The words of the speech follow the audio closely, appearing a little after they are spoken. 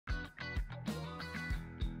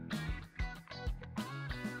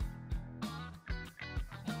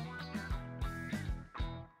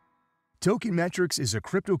Token Metrics is a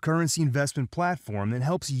cryptocurrency investment platform that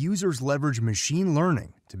helps users leverage machine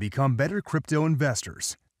learning to become better crypto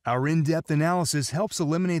investors. Our in-depth analysis helps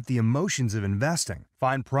eliminate the emotions of investing,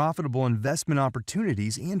 find profitable investment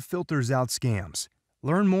opportunities, and filters out scams.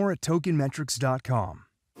 Learn more at tokenmetrics.com.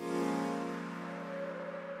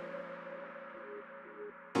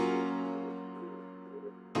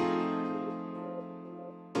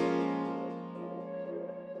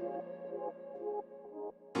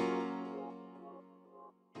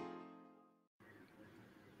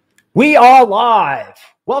 We are live.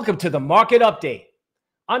 Welcome to the Market Update.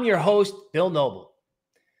 I'm your host, Bill Noble.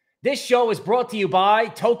 This show is brought to you by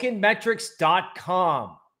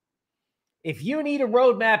TokenMetrics.com. If you need a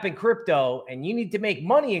roadmap in crypto and you need to make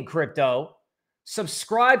money in crypto,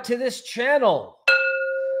 subscribe to this channel.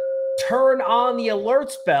 Turn on the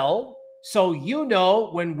alerts bell so you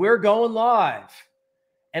know when we're going live.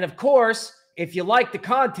 And of course, if you like the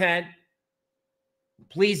content,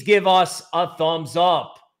 please give us a thumbs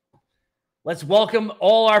up. Let's welcome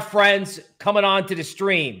all our friends coming on to the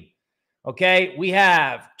stream. Okay, we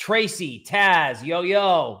have Tracy, Taz,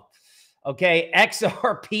 Yo-Yo. Okay,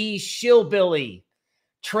 XRP, Shillbilly,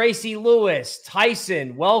 Tracy Lewis,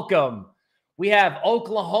 Tyson, welcome. We have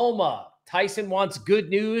Oklahoma. Tyson wants good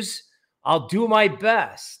news. I'll do my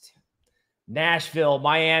best. Nashville,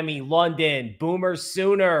 Miami, London, Boomer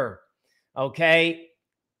Sooner. Okay,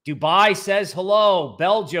 Dubai says hello.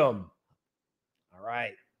 Belgium. All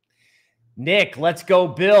right. Nick, let's go,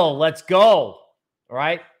 Bill. Let's go. All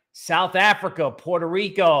right. South Africa, Puerto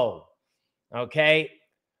Rico. Okay.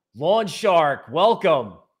 Lawn Shark,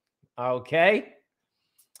 welcome. Okay.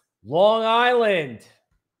 Long Island.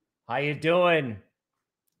 How you doing?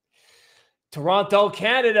 Toronto,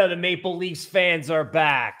 Canada, the Maple Leafs fans are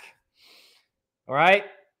back. All right.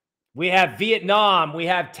 We have Vietnam. We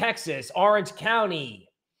have Texas, Orange County.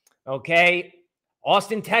 Okay.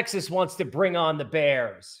 Austin, Texas wants to bring on the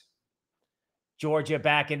Bears. Georgia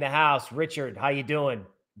back in the house. Richard, how you doing?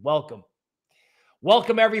 Welcome.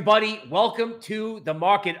 Welcome, everybody. Welcome to the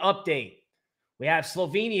Market Update. We have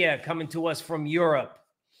Slovenia coming to us from Europe.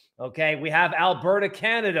 Okay, we have Alberta,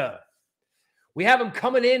 Canada. We have them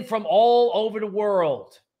coming in from all over the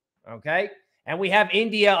world. Okay, and we have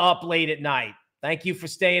India up late at night. Thank you for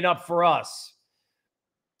staying up for us.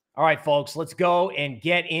 All right, folks, let's go and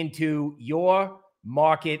get into your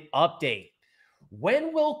Market Update.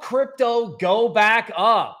 When will crypto go back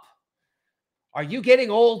up? Are you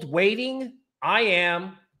getting old waiting? I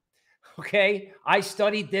am. Okay. I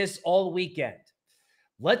studied this all weekend.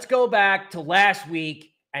 Let's go back to last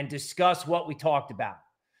week and discuss what we talked about.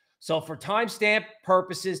 So for timestamp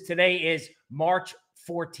purposes, today is March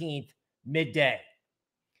 14th, midday.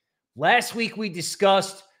 Last week, we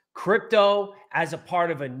discussed crypto as a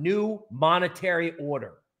part of a new monetary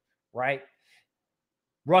order, right?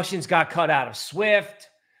 Russians got cut out of SWIFT.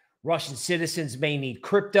 Russian citizens may need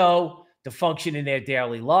crypto to function in their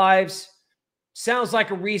daily lives. Sounds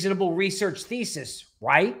like a reasonable research thesis,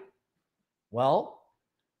 right? Well,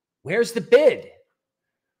 where's the bid?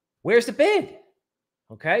 Where's the bid?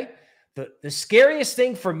 Okay. The scariest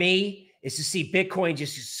thing for me is to see Bitcoin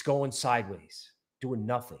just going sideways, doing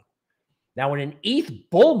nothing. Now, in an ETH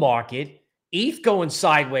bull market, ETH going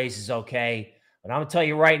sideways is okay. But I'm going to tell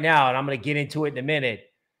you right now, and I'm going to get into it in a minute,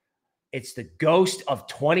 it's the ghost of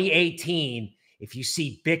 2018 if you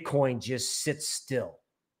see Bitcoin just sit still.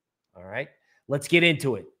 All right, let's get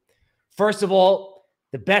into it. First of all,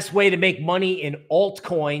 the best way to make money in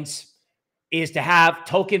altcoins is to have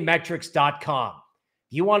tokenmetrics.com.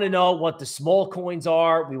 If you want to know what the small coins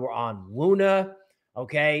are, we were on Luna,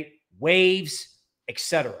 okay, Waves,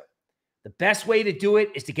 etc. The best way to do it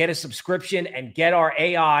is to get a subscription and get our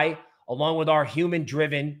AI along with our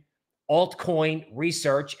human-driven altcoin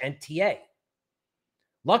research and TA.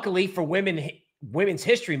 Luckily for Women's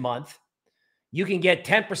History Month, you can get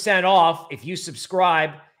 10% off if you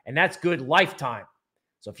subscribe, and that's good lifetime.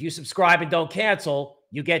 So if you subscribe and don't cancel,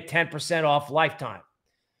 you get 10% off lifetime.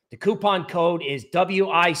 The coupon code is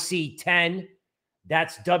WIC10.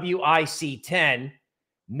 That's WIC10.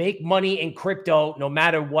 Make money in crypto no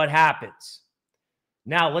matter what happens.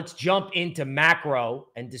 Now let's jump into macro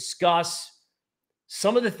and discuss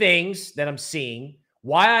some of the things that I'm seeing,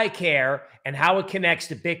 why I care, and how it connects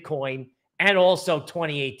to Bitcoin and also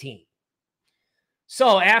 2018.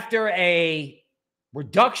 So after a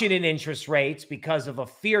reduction in interest rates because of a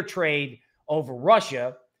fear trade over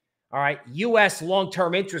Russia, all right, U.S.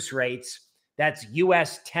 long-term interest rates, that's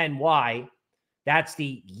US 10Y, that's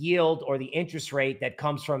the yield or the interest rate that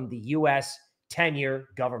comes from the U.S. 10-year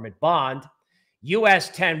government bond. US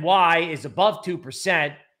 10Y is above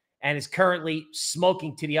 2%. And is currently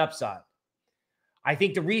smoking to the upside. I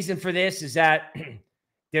think the reason for this is that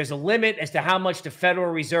there's a limit as to how much the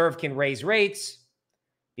Federal Reserve can raise rates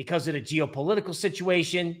because of the geopolitical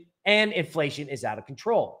situation, and inflation is out of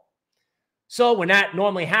control. So when that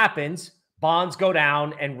normally happens, bonds go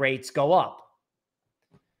down and rates go up.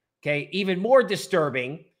 Okay, even more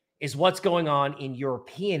disturbing is what's going on in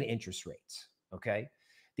European interest rates. Okay,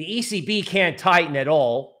 the ECB can't tighten at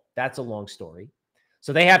all. That's a long story.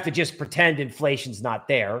 So they have to just pretend inflation's not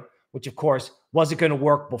there, which of course wasn't going to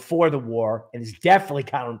work before the war and is definitely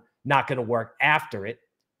not going to work after it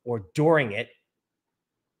or during it.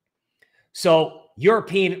 So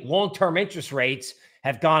European long-term interest rates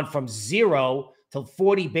have gone from 0 to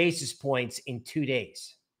 40 basis points in 2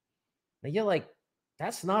 days. Now you're like,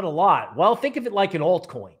 that's not a lot. Well, think of it like an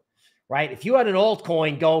altcoin, right? If you had an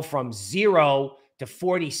altcoin go from 0 to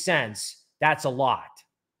 40 cents, that's a lot.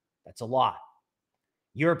 That's a lot.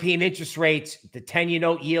 European interest rates, the 10-year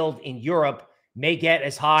note yield in Europe may get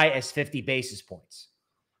as high as 50 basis points.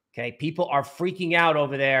 Okay, people are freaking out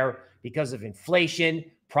over there because of inflation,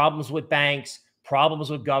 problems with banks, problems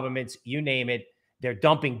with governments, you name it. They're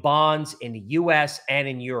dumping bonds in the US and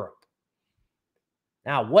in Europe.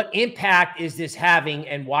 Now, what impact is this having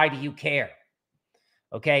and why do you care?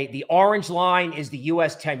 Okay, the orange line is the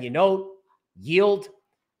US 10-year note yield.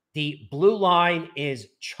 The blue line is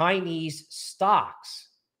Chinese stocks.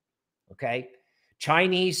 Okay,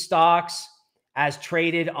 Chinese stocks as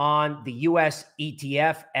traded on the US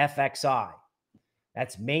ETF FXI.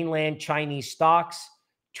 That's mainland Chinese stocks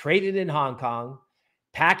traded in Hong Kong,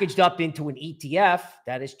 packaged up into an ETF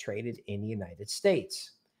that is traded in the United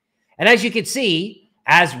States. And as you can see,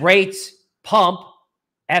 as rates pump,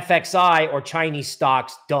 FXI or Chinese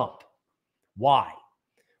stocks dump. Why?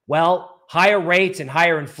 Well, higher rates and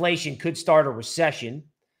higher inflation could start a recession.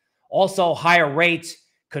 Also, higher rates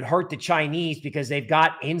could hurt the Chinese because they've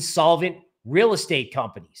got insolvent real estate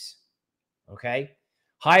companies. Okay?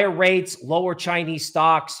 Higher rates, lower Chinese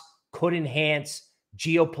stocks could enhance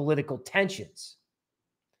geopolitical tensions.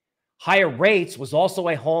 Higher rates was also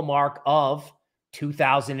a hallmark of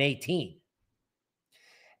 2018.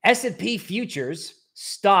 S&P futures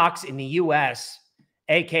stocks in the US,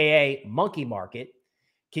 aka monkey market,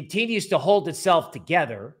 continues to hold itself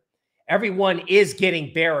together. Everyone is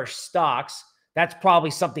getting bearish stocks. That's probably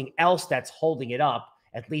something else that's holding it up,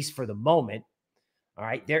 at least for the moment. All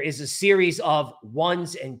right. There is a series of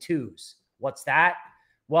ones and twos. What's that?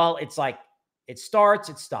 Well, it's like it starts,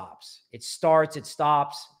 it stops. It starts, it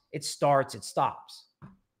stops. It starts, it stops. All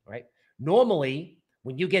right. Normally,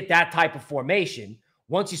 when you get that type of formation,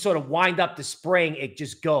 once you sort of wind up the spring, it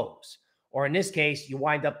just goes. Or in this case, you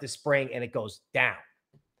wind up the spring and it goes down.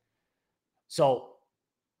 So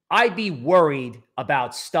I'd be worried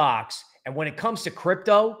about stocks. And when it comes to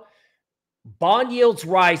crypto, bond yields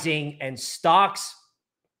rising and stocks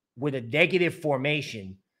with a negative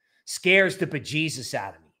formation scares the bejesus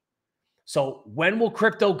out of me. So when will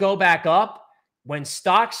crypto go back up? When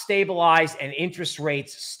stocks stabilize and interest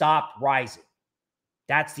rates stop rising.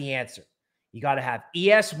 That's the answer. You got to have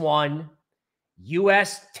ES1,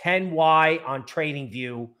 US 10Y on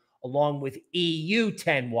TradingView, along with EU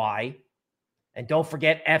 10Y. And don't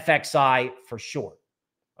forget FXI for short,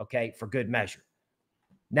 okay, for good measure.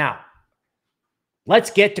 Now, let's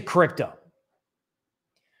get to crypto.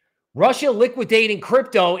 Russia liquidating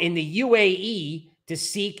crypto in the UAE to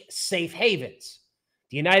seek safe havens.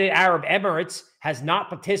 The United Arab Emirates has not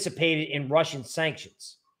participated in Russian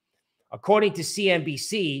sanctions. According to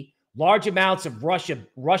CNBC, large amounts of Russian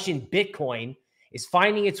Bitcoin is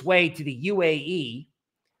finding its way to the UAE,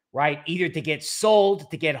 right? Either to get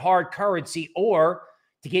sold, to get hard currency, or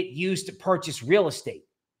to get used to purchase real estate,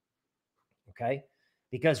 okay?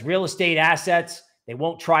 Because real estate assets, they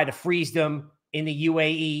won't try to freeze them in the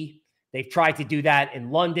UAE. They've tried to do that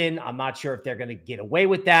in London. I'm not sure if they're going to get away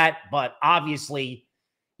with that, but obviously,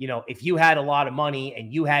 you know, if you had a lot of money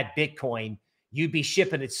and you had Bitcoin, you'd be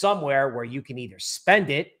shipping it somewhere where you can either spend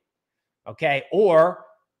it, okay, or,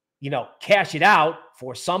 you know, cash it out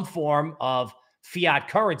for some form of fiat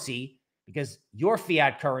currency, because your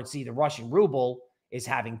fiat currency, the Russian ruble, is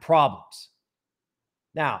having problems.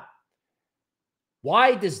 Now,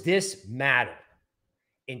 why does this matter?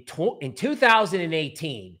 In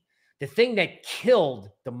 2018, the thing that killed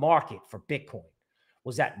the market for Bitcoin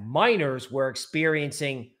was that miners were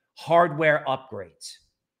experiencing hardware upgrades,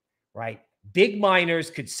 right? Big miners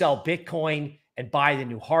could sell Bitcoin and buy the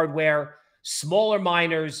new hardware. Smaller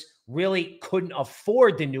miners really couldn't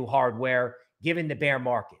afford the new hardware given the bear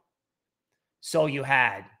market. So you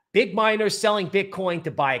had big miners selling Bitcoin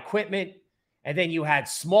to buy equipment, and then you had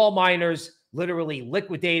small miners literally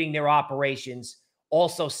liquidating their operations,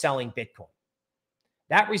 also selling Bitcoin.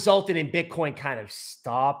 That resulted in Bitcoin kind of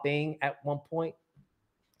stopping at one point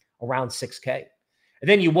around 6K. And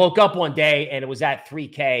then you woke up one day and it was at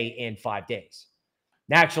 3K in 5 days.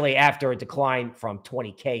 Naturally, after a decline from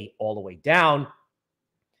 20K all the way down,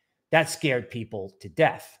 that scared people to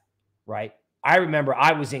death, right? I remember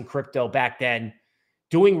I was in crypto back then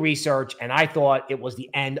doing research, and I thought it was the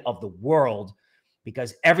end of the world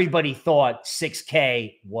because everybody thought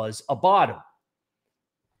 6K was a bottom.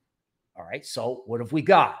 All right, so what have we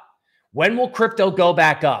got? When will crypto go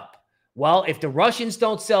back up? Well, if the Russians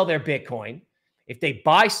don't sell their Bitcoin, if they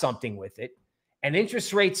buy something with it, and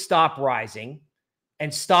interest rates stop rising,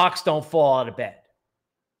 and stocks don't fall out of bed,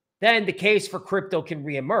 then the case for crypto can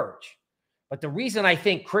reemerge. But the reason I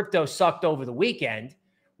think crypto sucked over the weekend,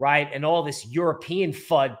 right, and all this European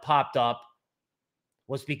FUD popped up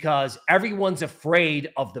was because everyone's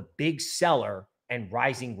afraid of the big seller and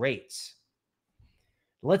rising rates.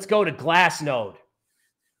 Let's go to Glassnode,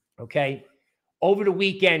 okay? Over the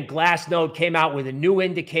weekend, Glassnode came out with a new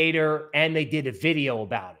indicator, and they did a video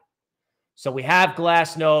about it. So we have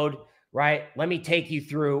Glassnode, right? Let me take you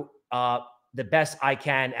through the best I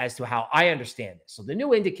can as to how I understand this. So the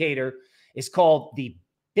new indicator is called the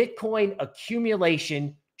Bitcoin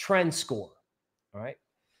Accumulation Trend Score, all right?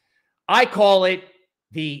 I call it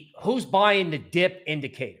the who's buying the dip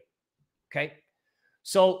indicator, okay?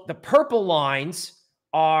 So the purple lines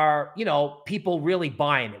are, you know, people really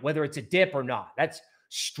buying it, whether it's a dip or not. That's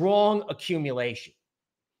strong accumulation.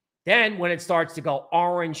 Then when it starts to go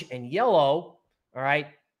orange and yellow, all right,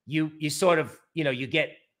 you sort of, you know, you get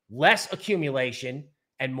less accumulation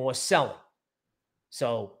and more selling.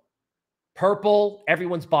 So purple,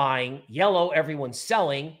 everyone's buying. Yellow, everyone's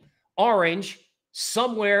selling. Orange,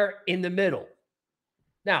 somewhere in the middle.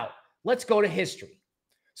 Now, let's go to history.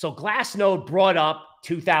 So Glassnode brought up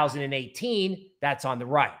 2018. That's on the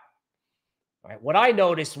right. All right. What I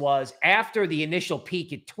noticed was after the initial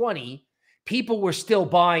peak at 20, people were still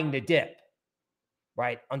buying the dip,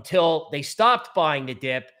 right? Until they stopped buying the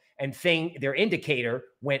dip and their indicator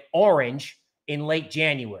went orange in late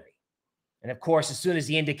January. And of course, as soon as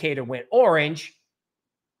the indicator went orange,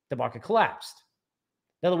 the market collapsed.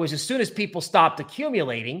 In other words, as soon as people stopped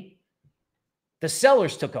accumulating, the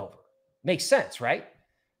sellers took over. Makes sense, right?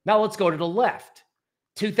 Now let's go to the left.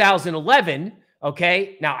 2011,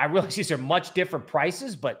 okay? Now I realize these are much different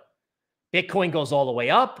prices, but Bitcoin goes all the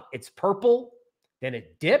way up. It's purple. Then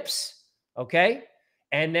it dips, okay?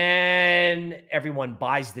 And then everyone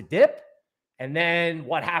buys the dip. And then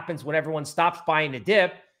what happens when everyone stops buying the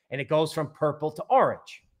dip and it goes from purple to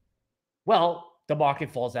orange? Well, the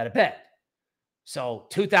market falls out of bed. So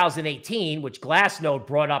 2018, which Glassnode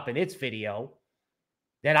brought up in its video,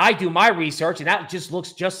 then I do my research, and that just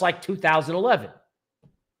looks just like 2011.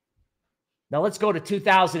 Now let's go to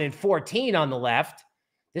 2014 on the left.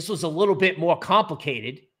 This was a little bit more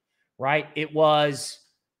complicated, right? It was,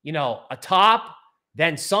 you know, a top,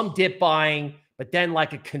 then some dip buying, but then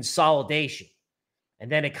like a consolidation.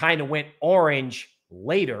 And then it kind of went orange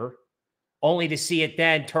later, only to see it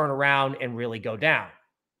then turn around and really go down.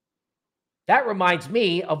 That reminds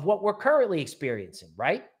me of what we're currently experiencing,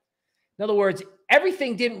 right? In other words,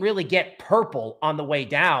 everything didn't really get purple on the way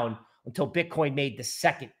down until Bitcoin made the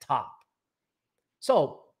second top.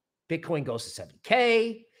 So Bitcoin goes to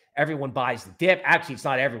 7K. Everyone buys the dip. Actually, it's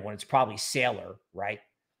not everyone. It's probably Sailor, right?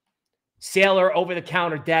 Sailor,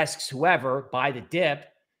 over-the-counter desks, whoever, buy the dip.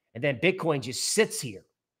 And then Bitcoin just sits here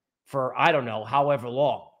for, I don't know, however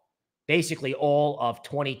long. Basically all of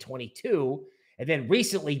 2022. And then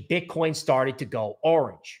recently, Bitcoin started to go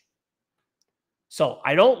orange. So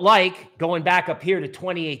I don't like going back up here to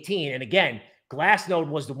 2018. And again, Glassnode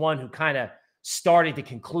was the one who kind of started the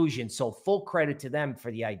conclusion. So full credit to them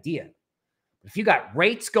for the idea. If you got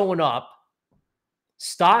rates going up,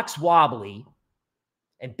 stocks wobbly,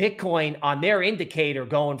 and Bitcoin on their indicator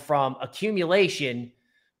going from accumulation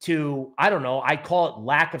to, I don't know, I call it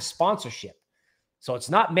lack of sponsorship. So it's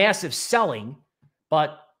not massive selling,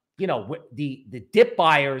 but you know, the dip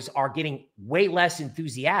buyers are getting way less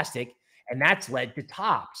enthusiastic, and that's led to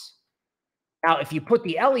tops. Now, if you put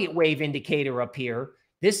the Elliott wave indicator up here,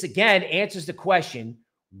 this again answers the question,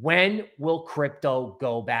 when will crypto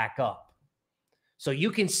go back up? So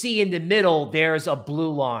you can see in the middle, there's a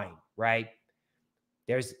blue line, right?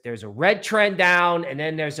 There's a red trend down, and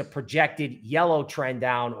then there's a projected yellow trend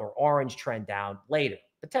down or orange trend down later,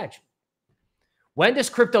 potentially. When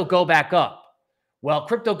does crypto go back up? Well,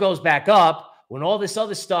 crypto goes back up when all this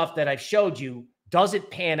other stuff that I've showed you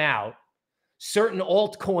doesn't pan out. Certain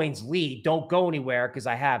altcoins lead, don't go anywhere because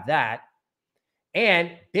I have that.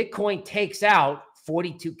 And Bitcoin takes out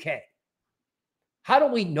 42K. How do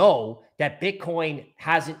we know that Bitcoin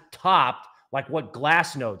hasn't topped like what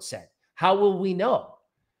Glassnode said? How will we know?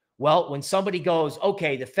 Well, when somebody goes,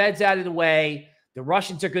 okay, the Fed's out of the way, the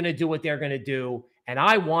Russians are going to do what they're going to do, and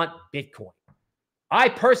I want Bitcoin. I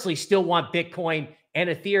personally still want Bitcoin and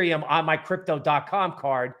Ethereum on my crypto.com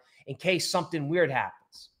card in case something weird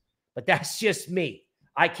happens. But that's just me.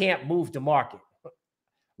 I can't move the market.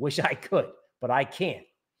 Wish I could, but I can't,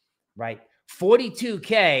 right?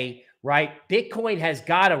 42K, right? Bitcoin has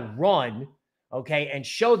got to run, okay, and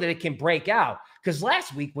show that it can break out, because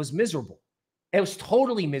last week was miserable. It was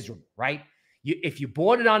totally miserable, right? If you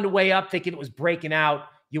bought it on the way up thinking it was breaking out,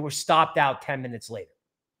 you were stopped out 10 minutes later.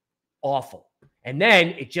 Awful. And then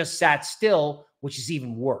it just sat still, which is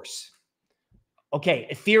even worse. Okay,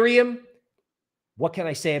 Ethereum. What can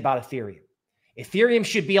I say about Ethereum? Ethereum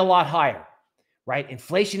should be a lot higher, right?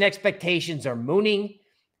 Inflation expectations are mooning.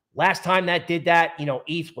 Last time that did that,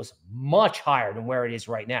 ETH was much higher than where it is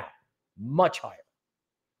right now. Much higher.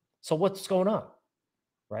 So what's going on,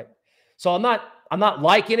 right? So I'm not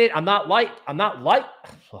liking it.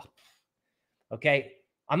 Okay.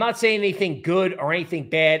 I'm not saying anything good or anything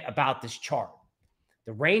bad about this chart.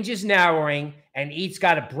 The range is narrowing and ETH's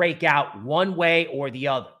got to break out one way or the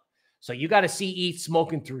other. So you got to see ETH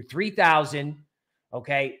smoking through 3,000,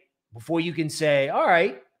 okay, before you can say, all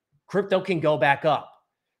right, crypto can go back up.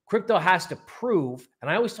 Crypto has to prove, and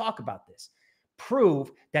I always talk about this,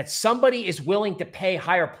 prove that somebody is willing to pay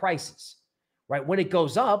higher prices, right? When it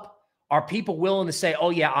goes up, are people willing to say, oh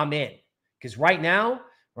yeah, I'm in? Because right now,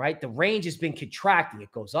 right, the range has been contracting.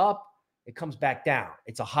 It goes up, it comes back down.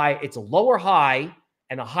 It's a lower high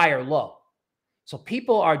and a higher low. So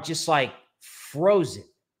people are just like frozen.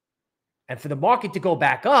 And for the market to go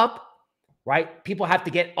back up, right, people have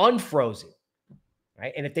to get unfrozen,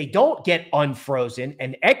 right? And if they don't get unfrozen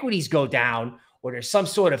and equities go down, or there's some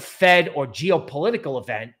sort of Fed or geopolitical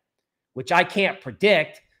event, which I can't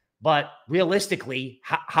predict, but realistically,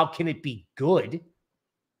 how can it be good?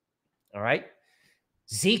 All right.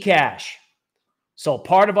 Zcash. So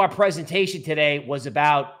part of our presentation today was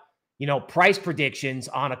about, price predictions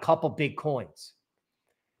on a couple big coins.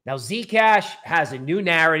 Now, Zcash has a new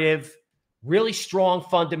narrative, really strong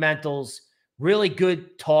fundamentals, really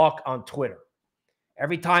good talk on Twitter.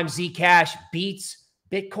 Every time Zcash beats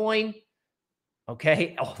Bitcoin,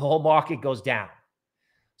 okay, the whole market goes down.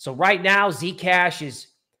 So right now, Zcash is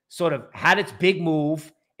sort of had its big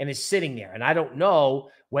move and is sitting there. And I don't know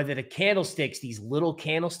whether the candlesticks, these little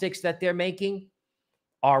candlesticks that they're making,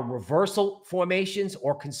 are reversal formations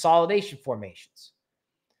or consolidation formations.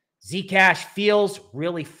 Zcash feels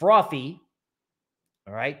really frothy,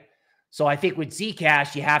 all right? So I think with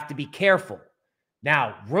Zcash, you have to be careful.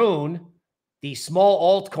 Now, RUNE, the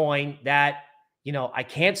small altcoin that, I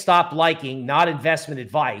can't stop liking, not investment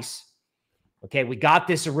advice. Okay, we got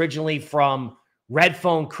this originally from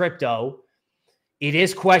Redphone Crypto. It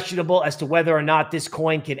is questionable as to whether or not this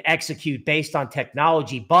coin can execute based on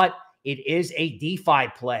technology, but it is a DeFi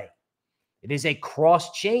play. It is a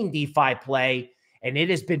cross-chain DeFi play, and it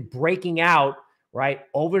has been breaking out, right,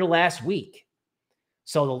 over the last week.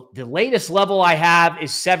 So the latest level I have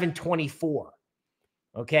is 724.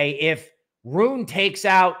 Okay, if RUNE takes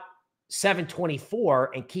out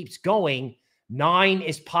 724 and keeps going, 9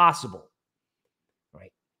 is possible,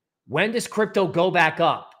 right? When does crypto go back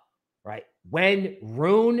up, right? When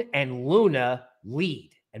RUNE and Luna lead,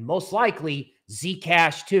 and most likely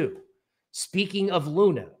Zcash too. Speaking of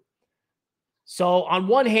Luna, so on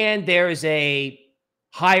one hand, there is a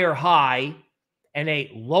higher high and a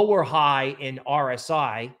lower high in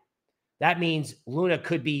RSI. That means Luna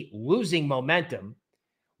could be losing momentum.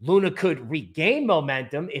 Luna could regain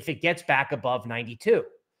momentum if it gets back above 92.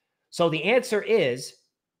 So the answer to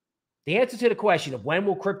the question of when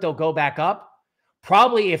will crypto go back up,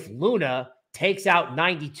 probably if Luna takes out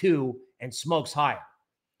 92 and smokes higher.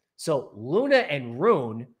 So Luna and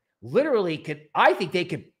RUNE literally I think they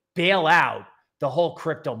could bail out the whole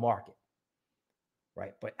crypto market,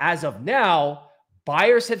 right? But as of now,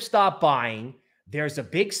 buyers have stopped buying. There's a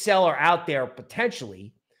big seller out there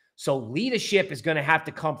potentially. So leadership is going to have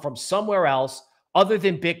to come from somewhere else other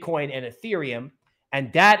than Bitcoin and Ethereum.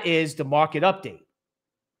 And that is the market update.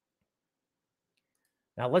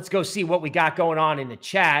 Now let's go see what we got going on in the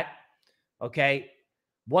chat. Okay.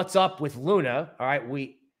 What's up with Luna? All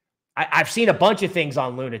right. I've seen a bunch of things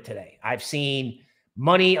on Luna today. I've seen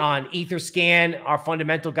money on Etherscan. Our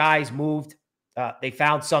fundamental guys moved. They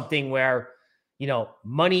found something where,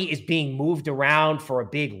 money is being moved around for a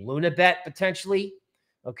big Luna bet potentially.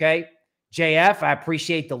 Okay. JF, I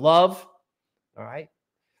appreciate the love. All right.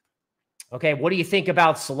 Okay. What do you think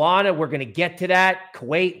about Solana? We're going to get to that.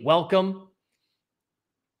 Kuwait, welcome.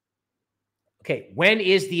 Okay, when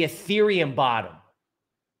is the Ethereum bottom?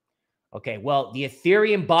 Okay, well, the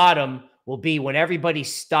Ethereum bottom will be when everybody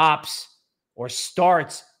stops or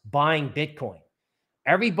starts buying Bitcoin.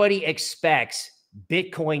 Everybody expects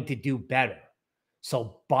Bitcoin to do better.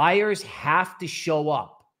 So buyers have to show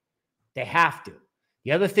up. They have to.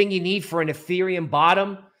 The other thing you need for an Ethereum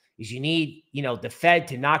bottom is you need, the Fed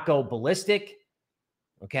to not go ballistic.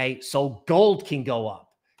 Okay, so gold can go up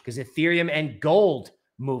because Ethereum and gold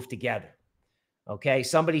move together. Okay,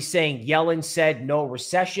 somebody's saying Yellen said no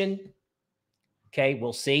recession. Okay,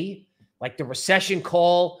 we'll see. Like the recession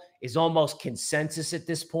call is almost consensus at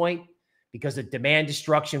this point because of demand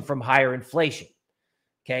destruction from higher inflation.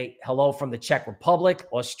 Okay, hello from the Czech Republic,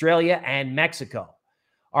 Australia, and Mexico.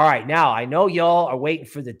 All right, now I know y'all are waiting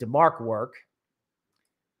for the DeMark work.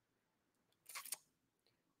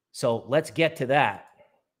 So let's get to that.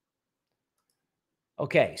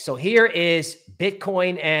 Okay, so here is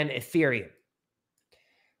Bitcoin and Ethereum.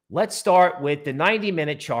 Let's start with the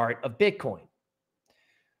 90-minute chart of Bitcoin.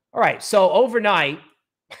 All right, so overnight,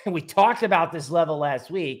 we talked about this level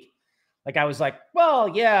last week. Like I was like, well,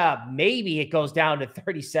 yeah, maybe it goes down to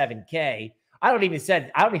 37K. I don't even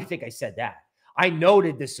think I said that. I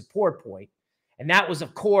noted the support point, and that was,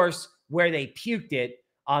 of course, where they puked it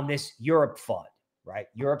on this Europe FUD, right?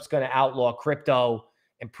 Europe's going to outlaw crypto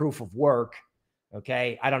and proof of work.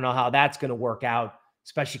 Okay, I don't know how that's going to work out,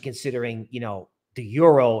 especially considering, the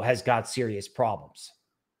euro has got serious problems.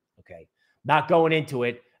 Okay, not going into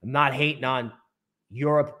it. I'm not hating on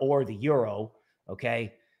Europe or the euro.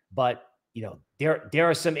 Okay, but there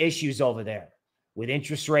are some issues over there with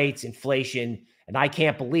interest rates, inflation, and I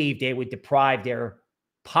can't believe they would deprive their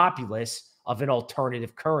populace of an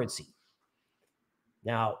alternative currency.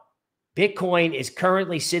 Now, Bitcoin is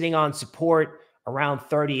currently sitting on support around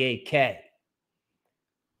 38K.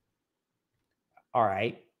 All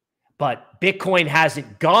right. But Bitcoin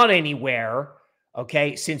hasn't gone anywhere,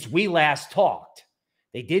 okay, since we last talked.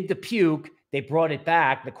 They did the puke. They brought it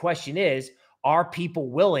back. The question is, are people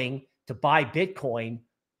willing to buy Bitcoin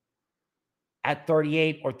at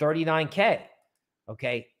 38 or 39K?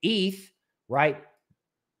 Okay. ETH, right?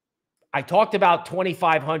 I talked about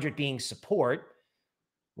 2,500 being support,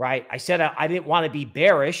 right? I said I didn't want to be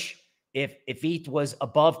bearish if ETH was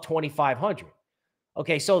above 2,500.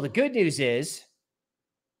 Okay. So the good news is,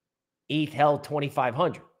 ETH held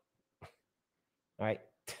 2,500. All right.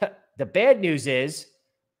 The bad news is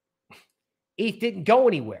ETH didn't go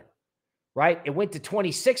anywhere, right? It went to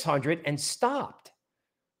 2,600 and stopped.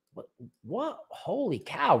 What? Holy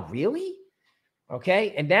cow, really?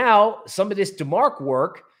 Okay. And now some of this DeMark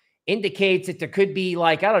work indicates that there could be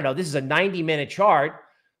like, I don't know, this is a 90-minute chart.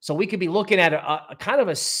 So we could be looking at a kind of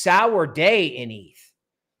a sour day in ETH.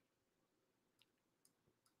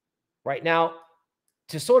 Right now,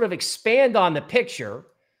 to sort of expand on the picture,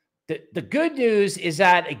 the good news is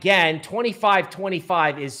that, again,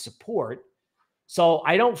 25.25 is support. So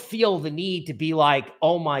I don't feel the need to be like,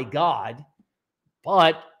 oh my God,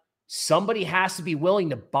 but somebody has to be willing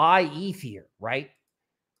to buy ETH here, right?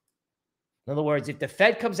 In other words, if the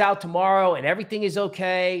Fed comes out tomorrow and everything is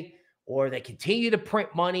okay, or they continue to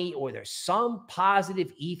print money, or there's some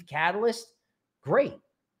positive ETH catalyst, great.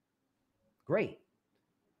 Great.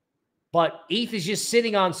 But ETH is just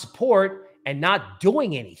sitting on support and not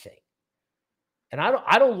doing anything. And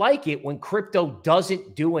I don't like it when crypto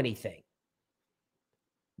doesn't do anything.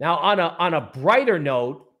 Now, on a brighter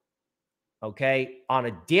note, okay, on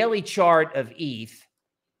a daily chart of ETH,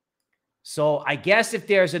 so I guess if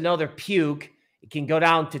there's another puke, it can go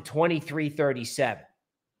down to 23.37.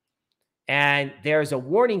 And there's a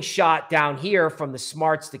warning shot down here from the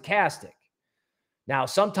smart stochastic. Now,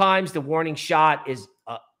 sometimes the warning shot is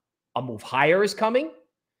a move higher is coming,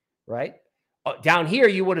 right? Down here,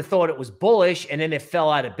 you would have thought it was bullish, and then it fell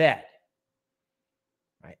out of bed.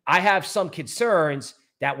 Right? I have some concerns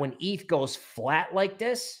that when ETH goes flat like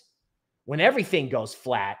this, when everything goes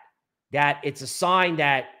flat, that it's a sign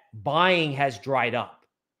that buying has dried up.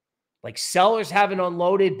 Like sellers haven't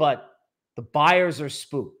unloaded, but the buyers are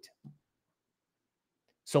spooked.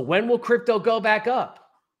 So when will crypto go back up?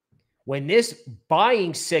 When this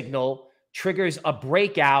buying signal triggers a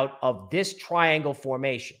breakout of this triangle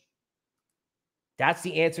formation. That's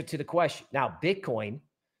the answer to the question. Now, Bitcoin,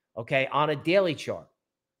 okay, on a daily chart.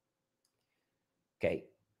 Okay.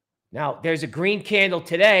 Now, there's a green candle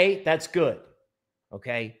today. That's good.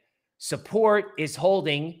 Okay. Support is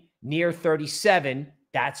holding near 37.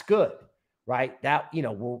 That's good, right? That,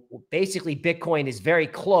 we're basically Bitcoin is very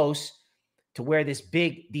close to where these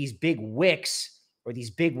big wicks or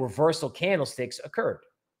these big reversal candlesticks occurred.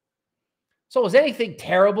 So is anything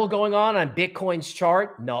terrible going on Bitcoin's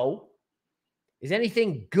chart? No. Is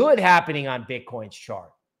anything good happening on Bitcoin's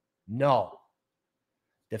chart? No.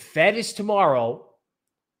 The Fed is tomorrow,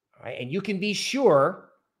 right? And you can be sure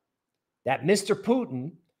that Mr.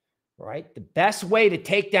 Putin, right, the best way to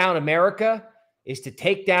take down America is to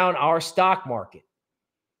take down our stock market,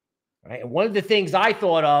 right? And one of the things I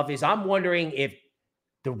thought of is I'm wondering if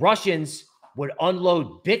the Russians would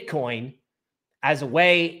unload Bitcoin as a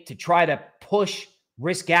way to try to push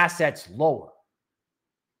risk assets lower.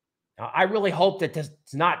 Now, I really hope that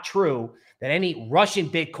that's not true, that any Russian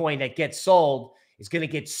Bitcoin that gets sold is going to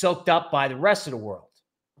get soaked up by the rest of the world.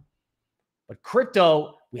 But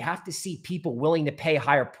crypto, we have to see people willing to pay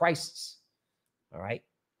higher prices. All right.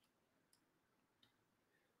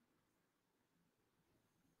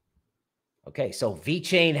 Okay, so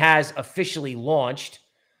VeChain has officially launched.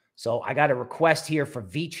 So I got a request here for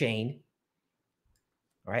VeChain.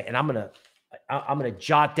 All right, and I'm gonna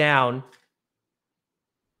jot down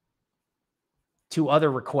 2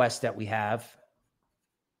 other requests that we have.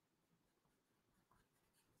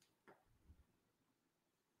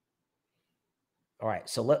 All right,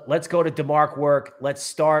 so let's go to DeMark Work. Let's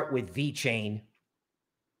start with VeChain.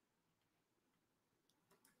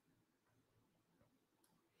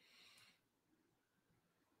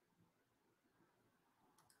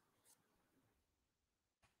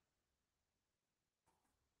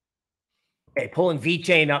 Okay, pulling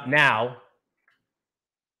VeChain up now.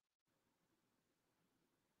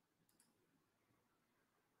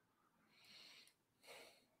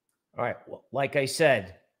 All right, well, like I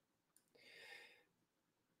said,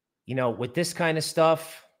 you know, with this kind of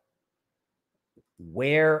stuff,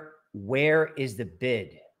 where is the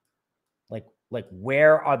bid? Like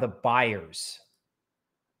where are the buyers?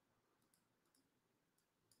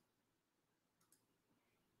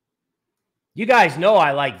 You guys know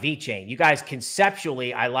I like VeChain. You guys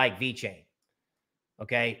conceptually, I like VeChain.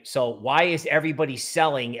 Okay, so why is everybody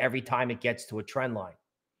selling every time it gets to a trend line?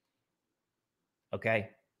 Okay.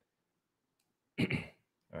 All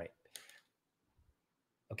right.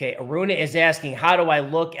 Okay, Aruna is asking, how do I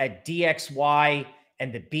look at DXY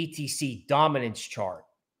and the BTC dominance chart?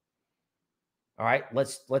 All right,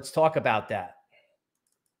 let's talk about that.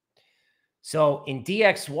 So in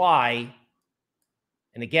DXY,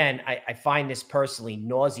 and again, I find this personally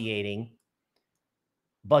nauseating,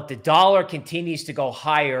 but the dollar continues to go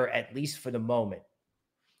higher, at least for the moment,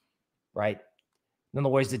 right? In other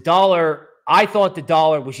words, the dollar, I thought the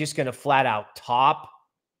dollar was just going to flat out top,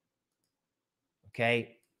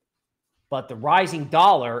 okay? But the rising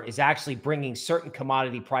dollar is actually bringing certain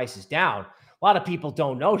commodity prices down. A lot of people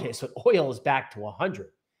don't notice, but oil is back to 100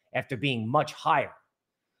 after being much higher.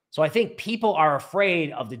 So I think people are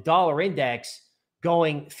afraid of the dollar index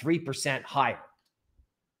going 3% higher,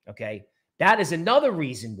 okay? That is another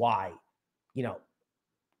reason why, you know,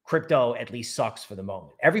 crypto at least sucks for the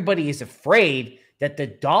moment. Everybody is afraid that the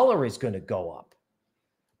dollar is going to go up.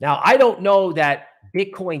 Now, I don't know that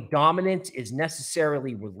Bitcoin dominance is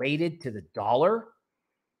necessarily related to the dollar,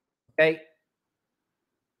 okay?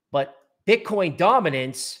 But Bitcoin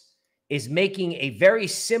dominance is making a very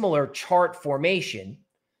similar chart formation,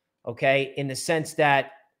 okay, in the sense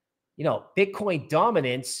that, you know, Bitcoin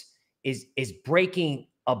dominance is breaking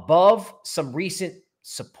above some recent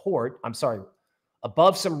support. I'm sorry,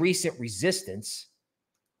 above some recent resistance.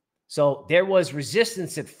 So there was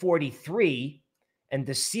resistance at 43, and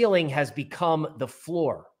the ceiling has become the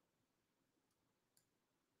floor.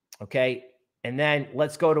 Okay. And then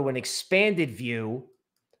let's go to an expanded view.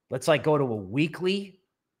 Let's like go to a weekly.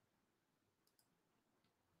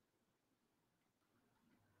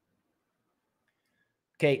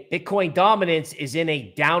 Okay. Bitcoin dominance is in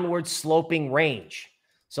a downward sloping range.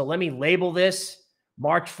 So let me label this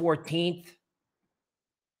March 14th,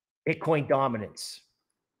 Bitcoin dominance.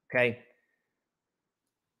 Okay.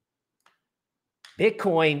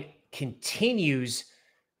 Bitcoin continues,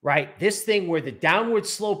 right? This thing where the downward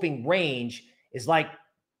sloping range is like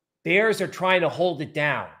bears are trying to hold it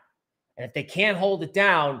down. And if they can't hold it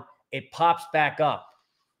down, it pops back up.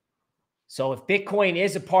 So if Bitcoin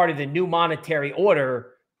is a part of the new monetary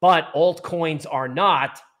order, but altcoins are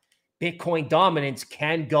not, Bitcoin dominance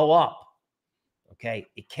can go up. Okay,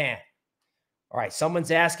 it can. All right,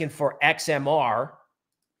 someone's asking for XMR.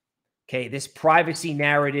 Okay, this privacy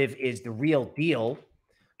narrative is the real deal.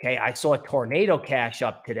 Okay, I saw Tornado Cash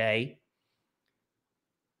up today.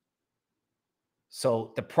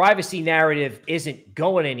 So the privacy narrative isn't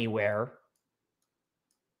going anywhere.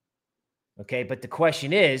 Okay, but the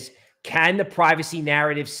question is, can the privacy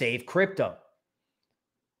narrative save crypto?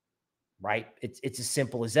 Right? It's as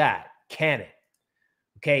simple as that. Can it?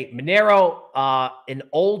 Okay, Monero, an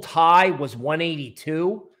old high was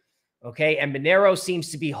 182. Okay, and Monero seems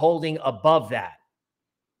to be holding above that.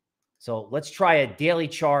 So let's try a daily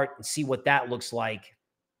chart and see what that looks like.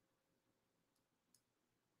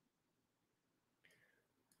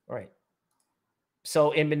 All right.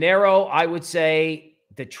 So in Monero, I would say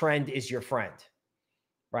the trend is your friend,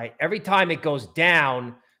 right? Every time it goes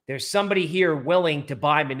down, there's somebody here willing to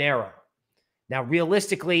buy Monero. Now,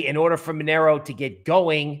 realistically, in order for Monero to get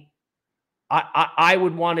going, I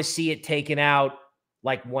would want to see it taken out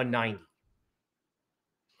like 190.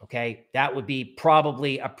 Okay, that would be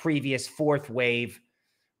probably a previous fourth wave,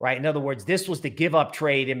 right? In other words, this was the give up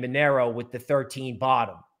trade in Monero with the 13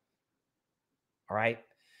 bottom. All right.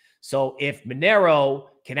 So if Monero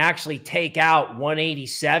can actually take out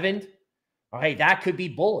 187, all right, that could be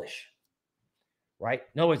bullish, right?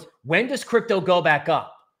 In other words, when does crypto go back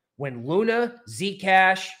up? When Luna,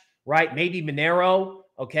 Zcash, right? Maybe Monero,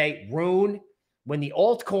 okay, RUNE, when the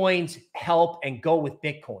altcoins help and go with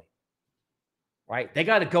Bitcoin, right? They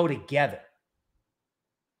got to go together.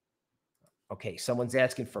 Okay, someone's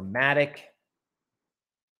asking for Matic.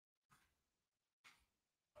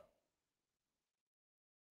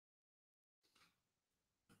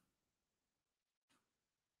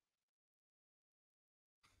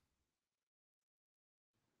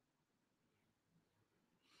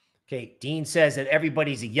 Okay, Dean says that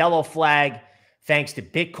everybody's a yellow flag thanks to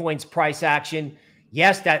Bitcoin's price action.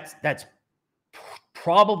 Yes, that's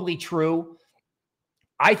probably true.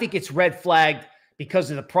 I think it's red flagged because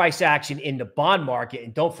of the price action in the bond market.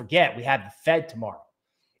 And don't forget, we have the Fed tomorrow.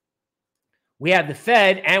 We have the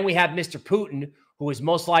Fed and we have Mr. Putin, who is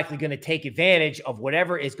most likely going to take advantage of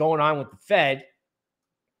whatever is going on with the Fed,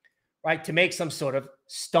 right, to make some sort of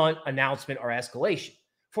stunt announcement or escalation.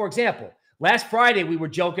 For example, last Friday, we were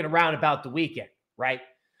joking around about the weekend, right?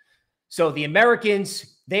 So the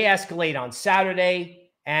Americans, they escalate on Saturday,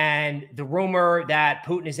 and the rumor that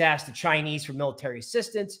Putin has asked the Chinese for military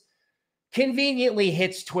assistance conveniently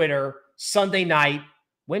hits Twitter Sunday night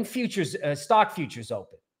when stock futures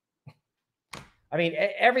open. I mean,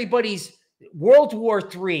 everybody's World War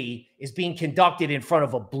III is being conducted in front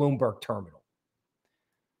of a Bloomberg terminal.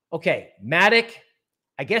 Okay, Matic.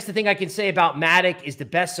 I guess the thing I can say about Matic is the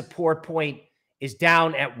best support point is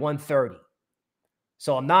down at 130.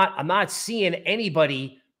 So I'm not seeing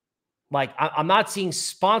anybody, like I'm not seeing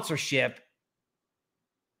sponsorship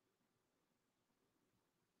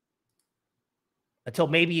until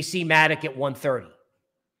maybe you see Matic at 130.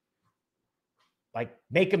 Like,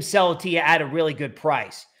 make them sell it to you at a really good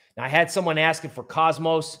price. Now, I had someone asking for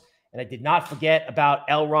Cosmos, and I did not forget about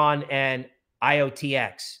Elron and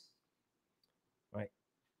IOTX. Right.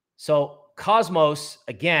 So Cosmos,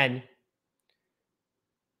 again,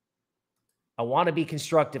 I want to be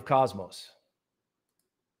constructive Cosmos.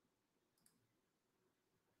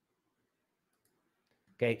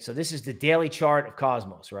 Okay, so this is the daily chart of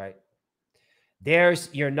Cosmos, right?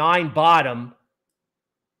 There's your 9 bottom.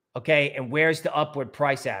 Okay, and where's the upward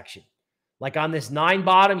price action? Like on this 9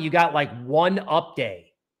 bottom, you got like 1 up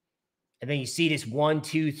day. And then you see this 1,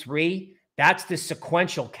 2, 3. That's the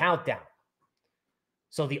sequential countdown.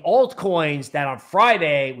 So the altcoins that on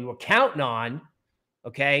Friday we were counting on,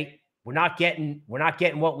 okay, we're not getting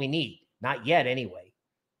what we need. Not yet anyway.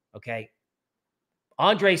 Okay.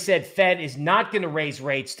 Andre said Fed is not going to raise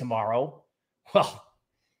rates tomorrow. Well,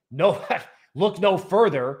 no. Look no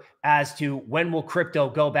further as to when will crypto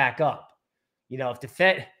go back up. You know, if the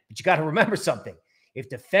Fed, but you got to remember something. If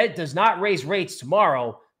the Fed does not raise rates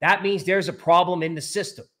tomorrow, that means there's a problem in the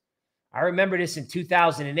system. I remember this in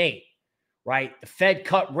 2008, right? The Fed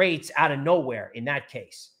cut rates out of nowhere in that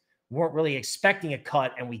case. We weren't really expecting a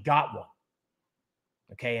cut and we got one.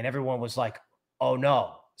 Okay, and everyone was like, oh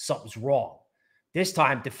no, something's wrong. This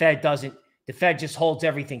time the Fed just holds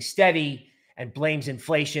everything steady and blames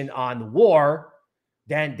inflation on the war,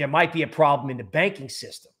 then there might be a problem in the banking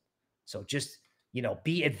system. So just, you know,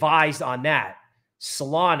 be advised on that.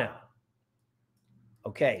 Solana.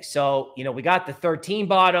 Okay, so, you know, we got the 13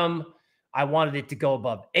 bottom. I wanted it to go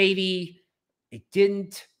above 80. It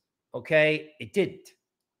didn't. Okay, it didn't.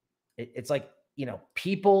 It's like, you know,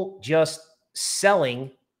 people just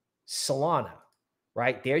selling Solana,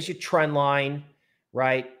 right? There's your trend line,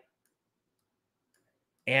 right?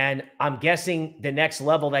 And I'm guessing the next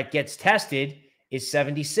level that gets tested is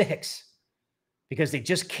 76 because they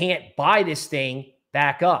just can't buy this thing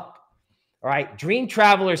back up. All right. Dream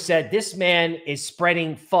Traveler said this man is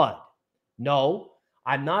spreading FUD. No,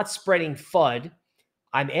 I'm not spreading FUD.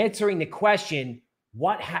 I'm answering the question,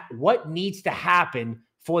 what needs to happen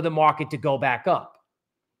for the market to go back up?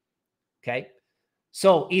 Okay.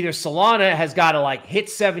 So either Solana has got to like hit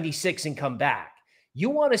 76 and come back. You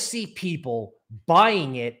want to see people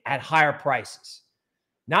buying it at higher prices,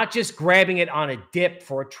 not just grabbing it on a dip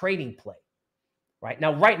for a trading play. Right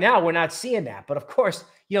now, we're not seeing that. But of course,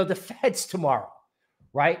 the Fed's tomorrow,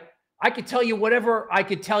 right? I could tell you whatever I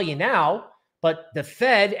could tell you now, but the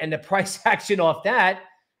Fed and the price action off that,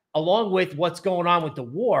 along with what's going on with the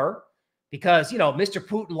war, because, Mr.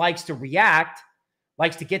 Putin likes to react,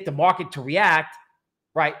 likes to get the market to react,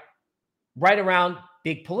 right around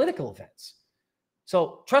big political events.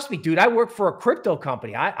 So trust me, dude, I work for a crypto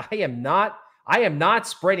company. I am not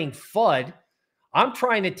spreading FUD. I'm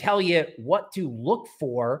trying to tell you what to look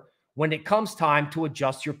for when it comes time to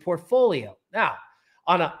adjust your portfolio. Now,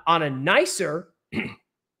 on a nicer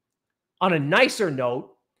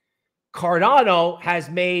note, Cardano has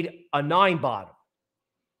made a 9 bottom.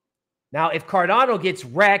 Now, if Cardano gets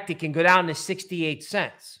wrecked, it can go down to 68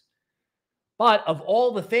 cents. But of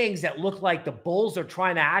all the things that look like the bulls are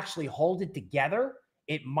trying to actually hold it together,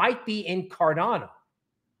 it might be in Cardano.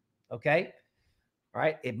 Okay? All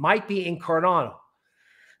right? It might be in Cardano.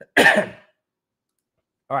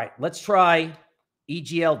 All right, let's try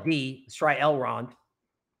EGLD. Let's try Elrond.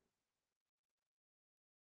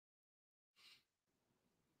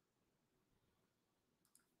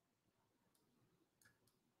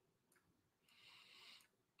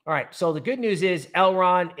 All right, so the good news is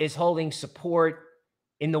Elrond is holding support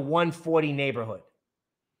in the 140 neighborhood.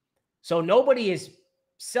 So nobody is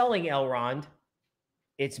selling Elrond.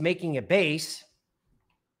 It's making a base,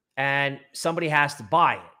 and somebody has to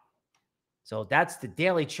buy it. So that's the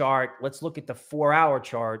daily chart. Let's look at the 4-hour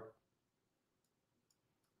chart.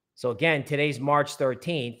 So again, today's March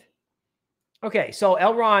 13th. Okay, so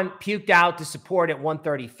Elrond puked out to support at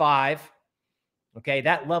 135. Okay,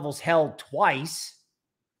 that level's held twice.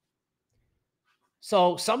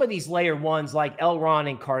 So some of these layer ones like Elrond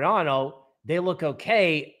and Cardano, they look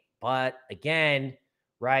okay. But again,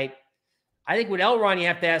 right, I think with Elrond, you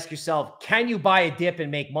have to ask yourself, can you buy a dip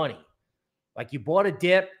and make money? Like you bought a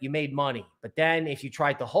dip, you made money. But then if you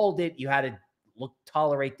tried to hold it, you had to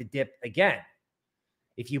tolerate the dip again.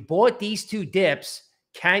 If you bought these two dips,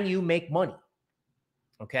 can you make money?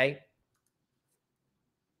 Okay.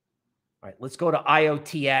 All right, let's go to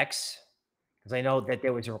IOTX because I know that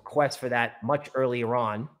there was a request for that much earlier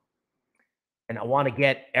on. And I want to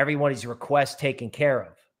get everybody's request taken care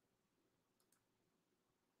of.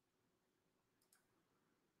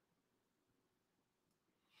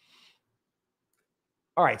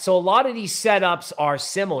 All right, so a lot of these setups are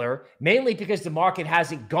similar, mainly because the market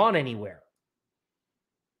hasn't gone anywhere.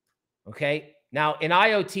 Okay, now in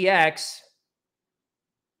IOTX,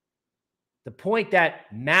 the point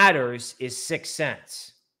that matters is 6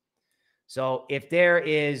 cents. So if there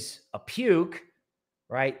is a puke,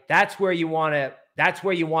 right, that's where you want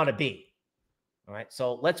to be. All right,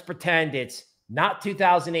 so let's pretend it's not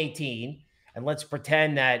 2018, and let's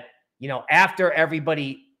pretend that, after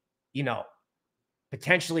everybody,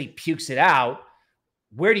 potentially pukes it out,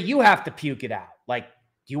 where do you have to puke it out? Like,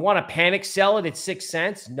 do you want to panic sell it at 6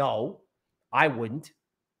 cents? No, I wouldn't.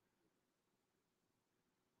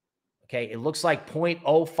 Okay, it looks like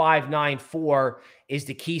 0.0594 is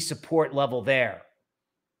the key support level there.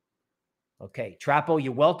 Okay, Trapo,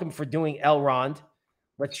 you're welcome for doing Elrond.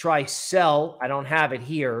 Let's try sell. I don't have it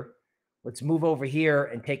here. Let's move over here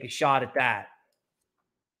and take a shot at that.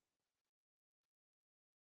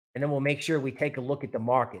 And then we'll make sure we take a look at the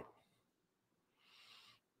market.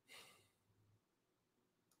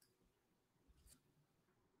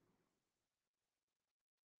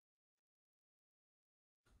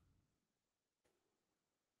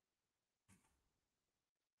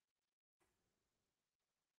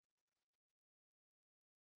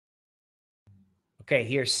 Okay,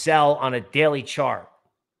 here's sell on a daily chart.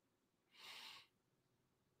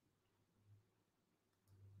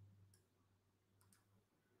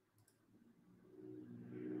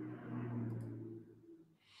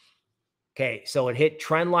 Okay, so it hit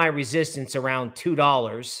trend line resistance around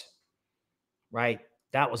 $2, right?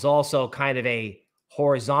 That was also kind of a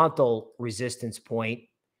horizontal resistance point.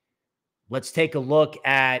 Let's take a look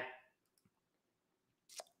at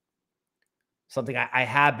something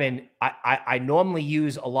I normally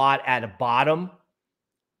use a lot at a bottom.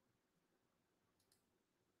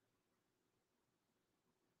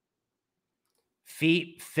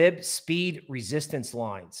 Fib speed resistance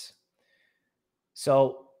lines.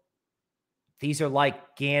 So these are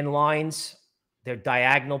like Gann lines. They're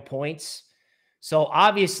diagonal points. So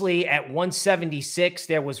obviously at 176,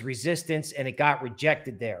 there was resistance and it got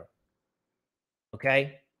rejected there.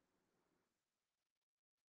 Okay.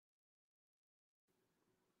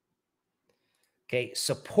 Okay.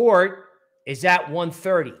 Support is at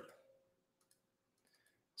 130.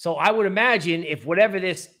 So I would imagine if whatever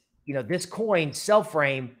this, this coin cell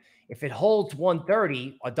frame, if it holds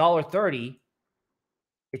 130, $1.30,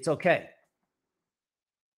 it's okay.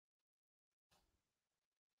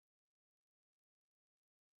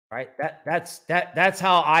 Right? That's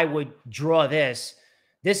how I would draw this.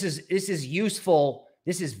 This is useful.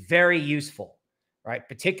 This is very useful, right?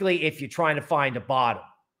 Particularly if you're trying to find a bottom.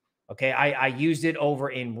 Okay, I used it over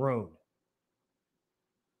in RUNE.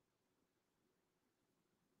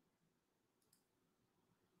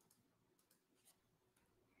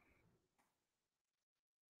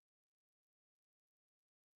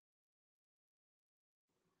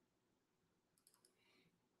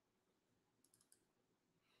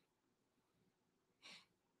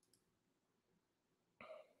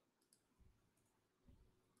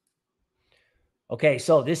 Okay,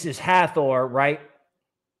 so this is Hathor, right?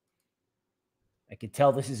 I can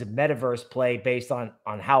tell this is a metaverse play based on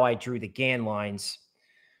how I drew the Gann lines.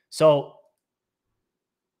 So,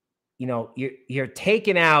 you're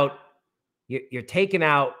taking out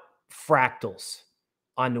fractals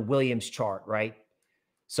on the Williams chart, right?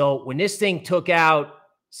 So when this thing took out,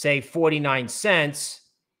 say, 49 cents,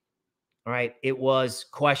 all right, it was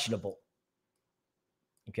questionable.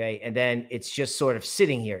 Okay, and then it's just sort of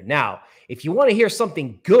sitting here. Now, if you want to hear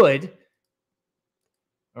something good,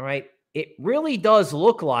 all right, it really does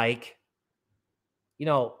look like,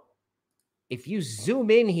 if you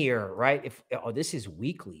zoom in here, right? This is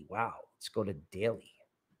weekly. Wow. Let's go to daily.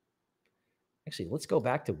 Actually, let's go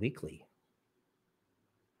back to weekly.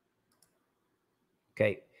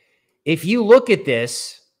 Okay. If you look at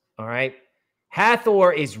this, all right,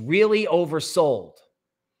 Hathor is really oversold.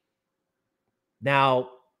 Now,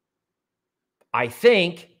 I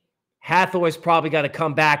think Hathor's probably got to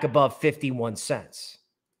come back above 51 cents.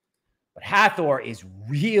 But Hathor is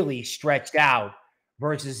really stretched out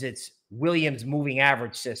versus its Williams moving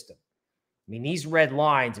average system. I mean, these red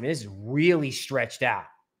lines, this is really stretched out.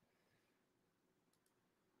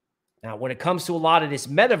 Now, when it comes to a lot of this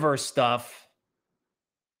metaverse stuff,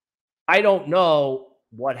 I don't know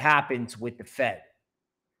what happens with the Fed.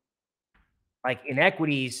 Like in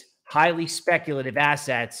equities, highly speculative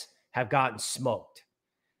assets have gotten smoked.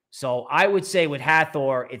 So I would say with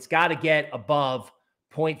Hathor, it's got to get above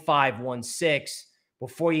 0.516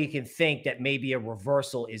 before you can think that maybe a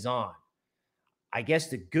reversal is on. I guess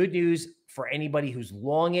the good news for anybody who's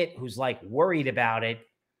long it, who's like worried about it,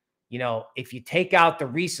 if you take out the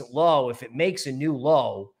recent low, if it makes a new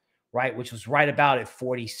low, right, which was right about at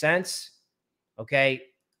 40 cents, okay,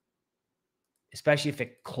 especially if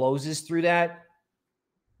it closes through that,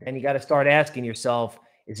 then you got to start asking yourself,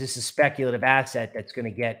 is this a speculative asset that's going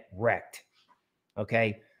to get wrecked?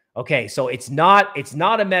 Okay. Okay. So it's not a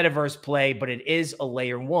metaverse play, but it is a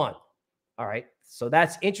layer one. All right. So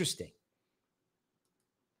that's interesting.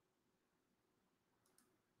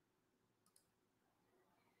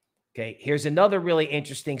 Okay. Here's another really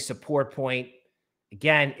interesting support point.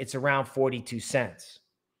 Again, it's around 42 cents.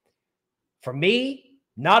 For me,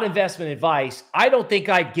 not investment advice. I don't think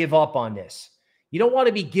I'd give up on this. You don't want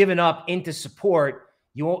to be giving up into support.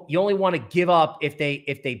 You only want to give up if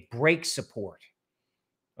they break support.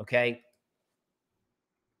 Okay.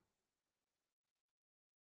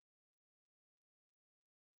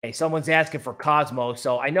 Okay. Someone's asking for Cosmos.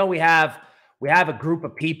 So I know we have a group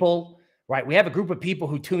of people, right? We have a group of people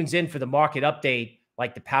who tunes in for the market update,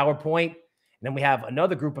 like the PowerPoint. And then we have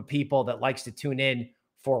another group of people that likes to tune in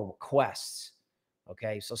for requests.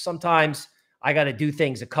 Okay. So sometimes I got to do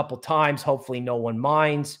things a couple times. Hopefully no one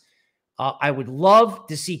minds. I would love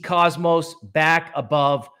to see Cosmos back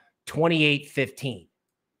above 28.15.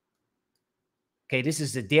 Okay, this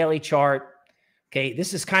is the daily chart. Okay,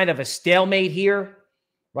 this is kind of a stalemate here,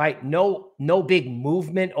 right? No big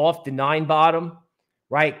movement off the 9 bottom,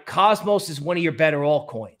 right? Cosmos is one of your better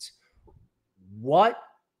altcoins. When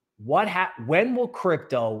will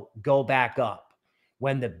crypto go back up?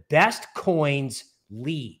 When the best coins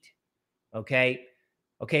lead. Okay.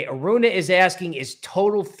 Okay, Aruna is asking, is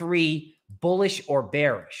total 3 bullish or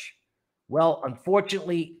bearish? Well,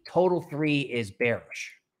 unfortunately, total 3 is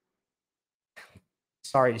bearish.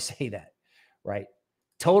 Sorry to say that, right?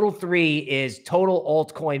 Total 3 is total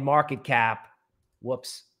altcoin market cap.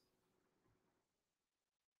 Whoops.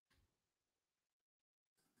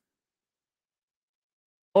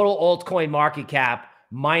 Total altcoin market cap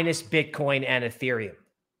minus Bitcoin and Ethereum.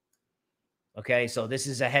 Okay, so this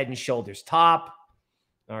is a head and shoulders top.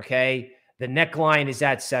 Okay, the neckline is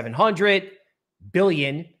at 700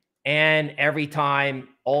 billion. And every time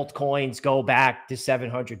altcoins go back to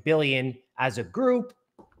 700 billion as a group,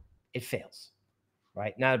 it fails.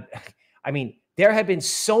 Right now, I mean, there have been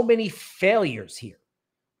so many failures here.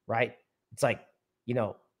 right? It's like, you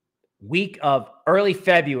know, week of early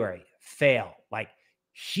February, fail, like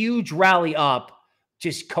huge rally up,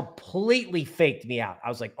 just completely faked me out. I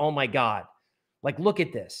was like, oh my God, like, look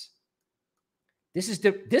at this. This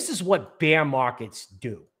is what bear markets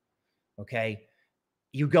do. Okay.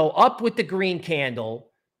 You go up with the green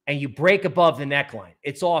candle and you break above the neckline.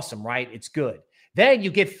 It's awesome, right? It's good. Then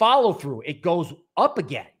you get follow through. It goes up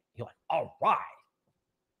again. You're like, all right.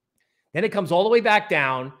 Then it comes all the way back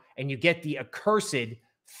down and you get the accursed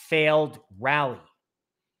failed rally,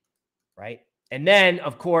 right? And then,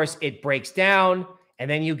 of course, it breaks down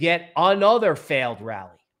and then you get another failed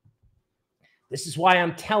rally. This is why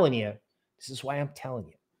I'm telling you,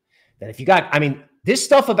 that if you got, I mean, this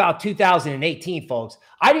stuff about 2018, folks,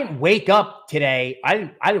 I didn't wake up today.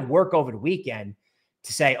 I didn't work over the weekend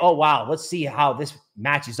to say, oh, wow, let's see how this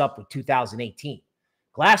matches up with 2018.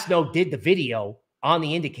 Glassnode did the video on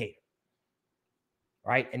the indicator,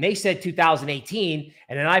 right? And they said 2018,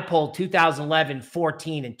 and then I pulled 2011,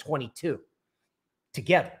 14, and 22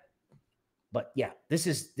 together. But yeah, this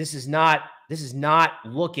is not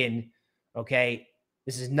looking, okay?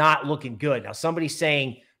 This is not looking good. Now, somebody's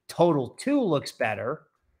saying total 2 looks better.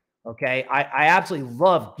 Okay. I absolutely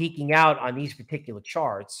love geeking out on these particular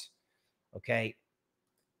charts. Okay.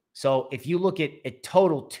 So if you look at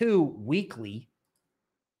total 2 weekly,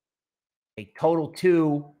 a total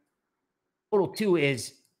 2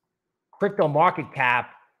 is crypto market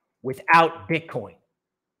cap without Bitcoin.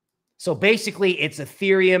 So basically it's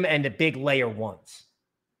Ethereum and the big layer ones,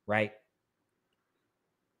 right?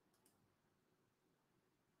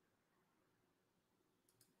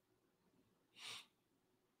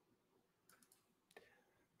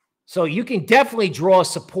 So you can definitely draw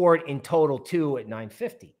support in total 2 at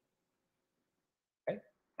 950. Okay.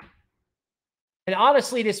 And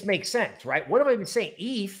honestly, this makes sense, right? What have I been saying?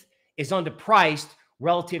 ETH is underpriced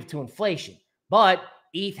relative to inflation, but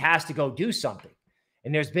ETH has to go do something.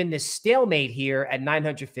 And there's been this stalemate here at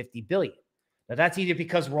 950 billion. Now that's either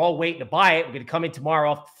because we're all waiting to buy it. We're going to come in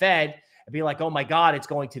tomorrow off the Fed and be like, oh my God, it's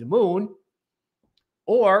going to the moon.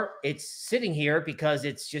 Or it's sitting here because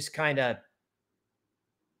it's just kind of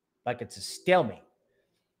like it's a stalemate.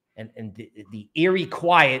 And the eerie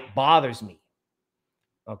quiet bothers me.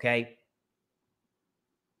 Okay.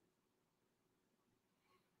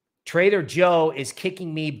 Trader Joe is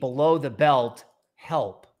kicking me below the belt.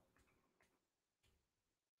 Help.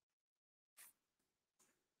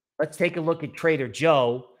 Let's take a look at Trader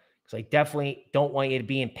Joe, because I definitely don't want you to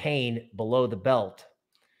be in pain below the belt.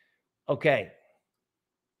 Okay.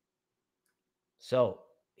 So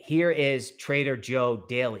here is Trader Joe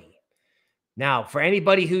daily. Now, for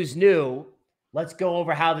anybody who's new, let's go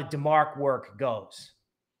over how the DeMark work goes.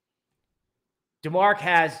 DeMark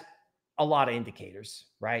has a lot of indicators,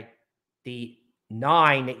 right? The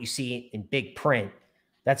 9 that you see in big print,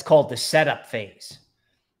 that's called the setup phase.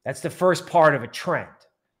 That's the first part of a trend.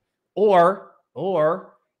 Or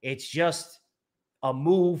it's just a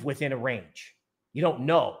move within a range. You don't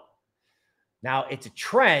know. Now, it's a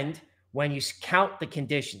trend when you count the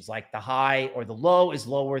conditions, like the high or the low is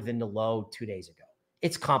lower than the low 2 days ago.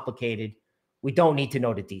 It's complicated. We don't need to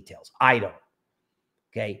know the details. I don't.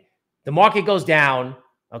 Okay. The market goes down.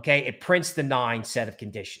 Okay. It prints the 9 set of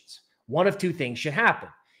conditions. One of 2 things should happen.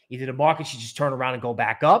 Either the market should just turn around and go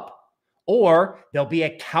back up, or there'll be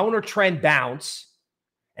a counter trend bounce,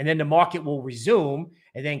 and then the market will resume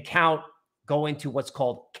and then go into what's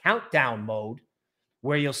called countdown mode,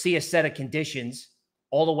 where you'll see a set of conditions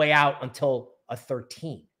all the way out until a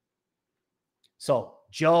 13. So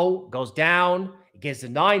Joe goes down, it gets the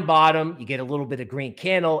 9 bottom, you get a little bit of green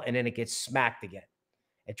candle, and then it gets smacked again.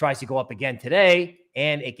 It tries to go up again today,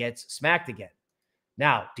 and it gets smacked again.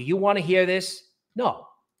 Now, do you want to hear this? No,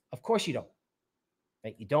 of course you don't.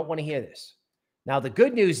 Right? You don't want to hear this. Now, the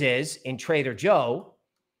good news is in Trader Joe,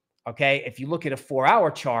 okay, if you look at a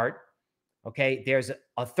 4-hour chart, okay, there's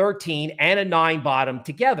a 13 and a 9 bottom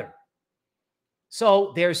together.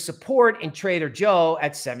 So there's support in Trader Joe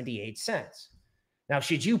at 78 cents. Now,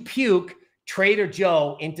 should you puke Trader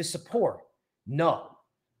Joe into support? No,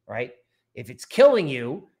 right? If it's killing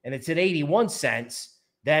you and it's at 81 cents,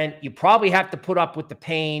 then you probably have to put up with the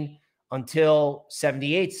pain until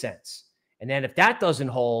 78 cents. And then if that doesn't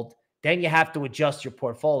hold, then you have to adjust your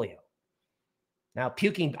portfolio. Now,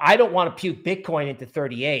 puking, I don't want to puke Bitcoin into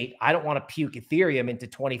 38. I don't want to puke Ethereum into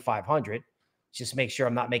 2,500. Just make sure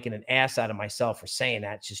I'm not making an ass out of myself for saying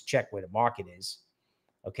that. Just check where the market is.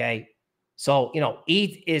 Okay. So,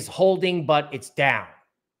 ETH is holding, but it's down.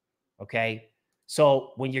 Okay.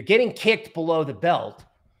 So when you're getting kicked below the belt,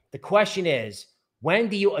 the question is, when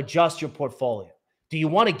do you adjust your portfolio? do you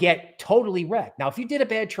want to get totally wrecked? Now, if you did a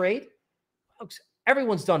bad trade, folks,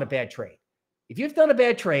 everyone's done a bad trade. If you've done a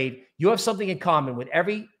bad trade, you have something in common with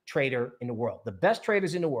every trader in the world. The best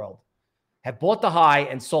traders in the world have bought the high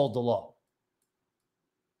and sold the low.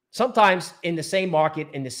 Sometimes in the same market,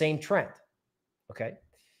 in the same trend. Okay.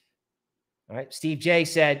 All right. Steve J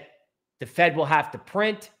said the Fed will have to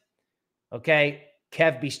print. Okay.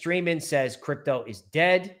 Kev B. Streamin says crypto is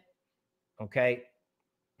dead. Okay.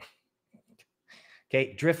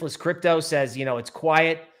 Okay. Driftless Crypto says, you know, it's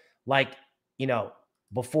quiet like, you know,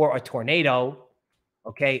 before a tornado.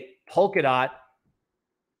 Okay. Polkadot.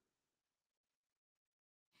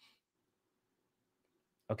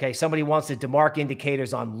 Okay. Somebody wants the DeMark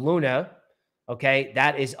indicators on Luna. Okay.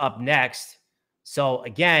 That is up next. So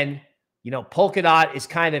again, you know, Polkadot is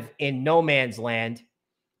kind of in no man's land,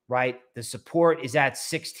 right? The support is at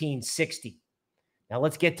 1660. Now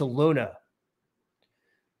let's get to Luna.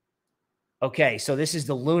 Okay, so this is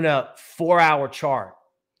the Luna 4-hour chart.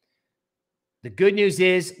 The good news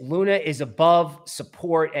is Luna is above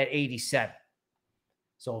support at 87.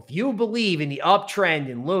 So if you believe in the uptrend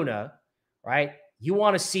in Luna, right, you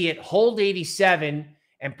want to see it hold 87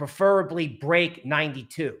 and preferably break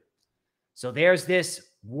 92. So there's this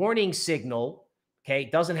warning signal. Okay,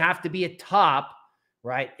 it doesn't have to be a top,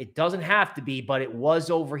 right? It doesn't have to be, but it was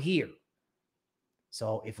over here.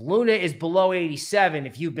 So if Luna is below 87,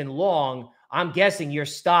 if you've been long, I'm guessing your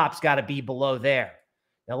stop's got to be below there.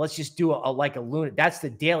 Now let's just do like a Luna. That's the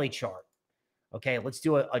daily chart. Okay, let's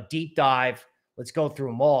do a deep dive. Let's go through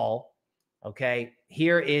them all. Okay,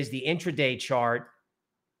 here is the intraday chart.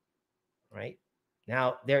 Right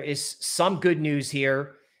now, there is some good news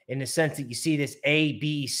here in the sense that you see this A,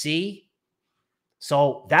 B, C.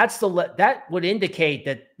 So that's that would indicate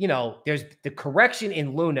that, you know, there's the correction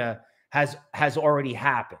in Luna has already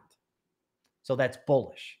happened. So that's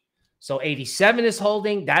bullish. So 87 is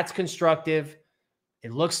holding. That's constructive.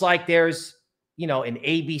 It looks like there's, you know, an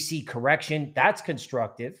ABC correction. That's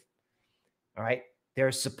constructive. All right.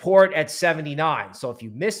 There's support at 79. So if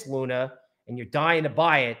you miss Luna and you're dying to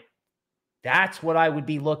buy it, that's what I would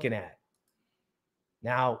be looking at.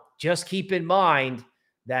 Now, just keep in mind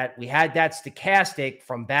that we had that stochastic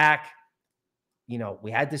from back, you know,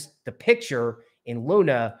 we had the picture in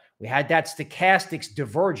Luna, we had that stochastic's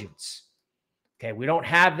divergence. Okay, we don't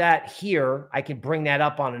have that here. I can bring that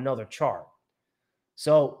up on another chart.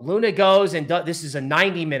 So Luna goes and this is a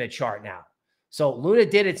 90-minute chart now. So Luna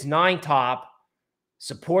did its 9 top,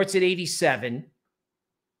 supports at 87.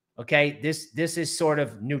 Okay, this is sort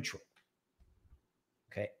of neutral.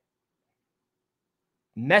 Okay.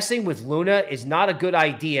 Messing with Luna is not a good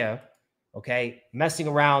idea. Okay, messing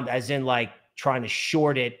around as in like trying to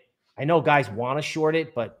short it. I know guys want to short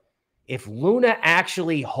it, but if Luna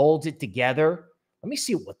actually holds it together, let me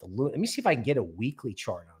see if I can get a weekly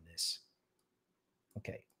chart on this.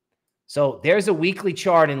 Okay. So there's a weekly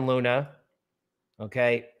chart in Luna.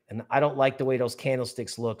 Okay. And I don't like the way those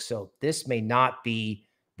candlesticks look. So this may not be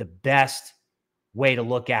the best way to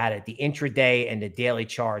look at it. The intraday and the daily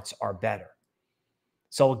charts are better.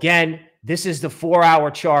 So again, this is the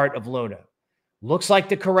 4-hour chart of Luna. Looks like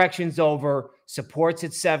the correction's over. Supports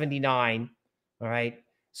at 79. All right.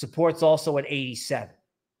 Supports also at 87.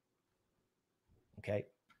 Okay.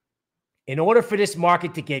 In order for this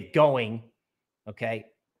market to get going, okay,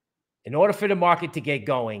 in order for the market to get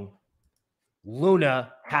going,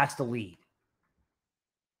 Luna has to lead.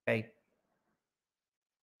 Okay.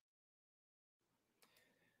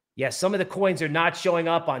 Yes, some of the coins are not showing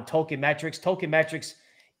up on Token Metrics. Token Metrics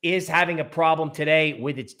is having a problem today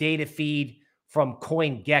with its data feed from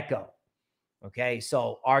CoinGecko. Okay,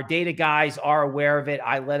 so our data guys are aware of it.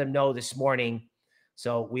 I let them know this morning.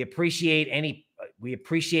 So we appreciate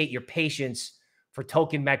your patience for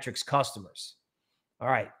Token Metrics customers. All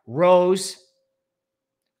right, Rose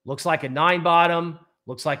looks like a 9 bottom.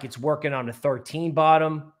 Looks like it's working on a 13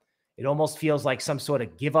 bottom. It almost feels like some sort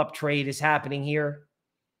of give up trade is happening here,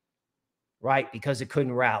 right? Because it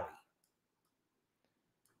couldn't rally.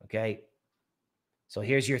 Okay, so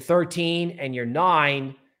here's your 13 and your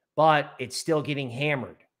 9, but it's still getting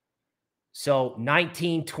hammered. So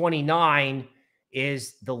 1929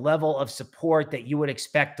 is the level of support that you would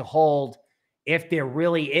expect to hold if there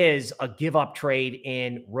really is a give up trade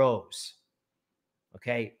in Rose.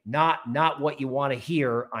 Okay, not what you want to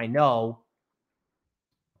hear, I know.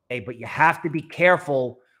 Okay, but you have to be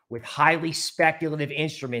careful with highly speculative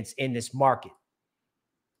instruments in this market.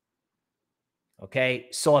 Okay,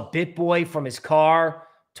 so a BitBoy from his car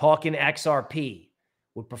talking XRP.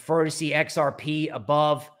 Would prefer to see XRP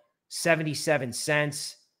above 77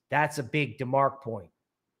 cents. That's a big DeMark point.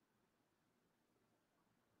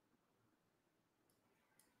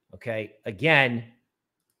 Okay. Again,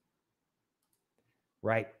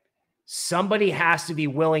 right? Somebody has to be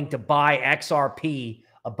willing to buy XRP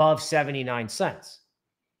above 79 cents,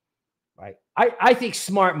 right? I think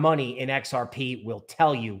smart money in XRP will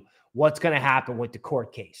tell you what's going to happen with the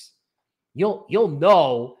court case. You'll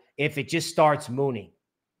know if it just starts mooning.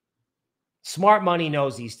 Smart money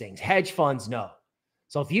knows these things. Hedge funds know.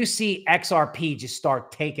 So if you see XRP just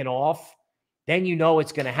start taking off, then you know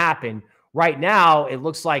it's going to happen. Right now, it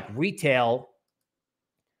looks like retail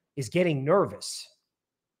is getting nervous.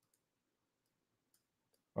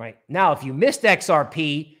 Right now, if you missed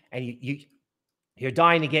XRP and you're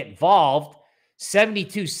dying to get involved,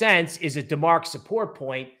 72 cents is a DeMark support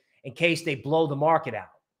point in case they blow the market out.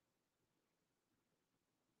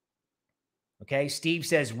 Okay, Steve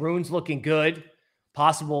says RUNE's looking good.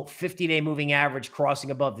 Possible 50-day moving average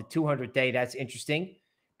crossing above the 200-day. That's interesting.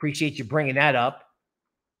 Appreciate you bringing that up.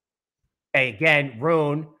 Okay, again,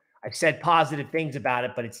 RUNE, I've said positive things about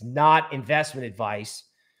it, but it's not investment advice.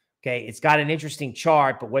 Okay, it's got an interesting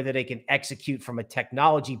chart, but whether they can execute from a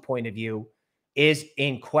technology point of view is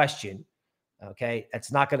in question. Okay,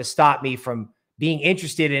 that's not going to stop me from being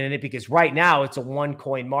interested in it because right now it's a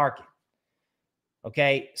one-coin market.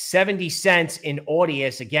 Okay, 70 cents in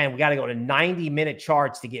Audius. Again, we got to go to 90-minute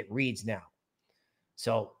charts to get reads now.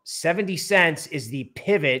 So 70 cents is the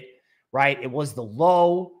pivot, right? It was the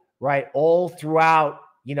low, right? All throughout,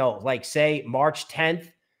 like say March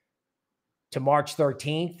 10th to March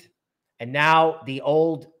 13th. And now the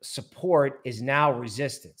old support is now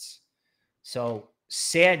resistance. So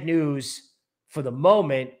sad news for the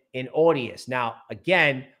moment in Audius. Now,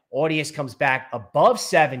 again, Audius comes back above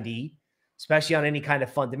 70, especially on any kind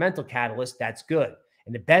of fundamental catalyst. That's good.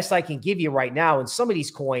 And the best I can give you right now in some of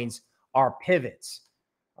these coins are pivots.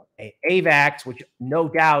 Okay, AVAX, which no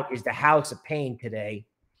doubt is the house of pain today.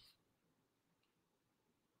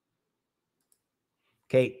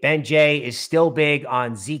 Okay, Ben J is still big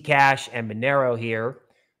on Zcash and Monero here.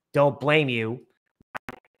 Don't blame you.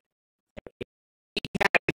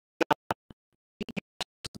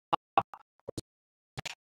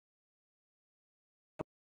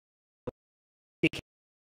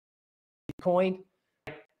 Coin,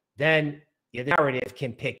 then the narrative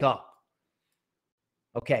can pick up.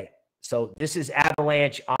 Okay, so this is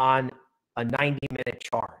Avalanche on a 90-minute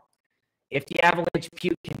chart. If the Avalanche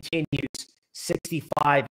puke continues,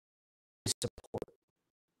 65 is support.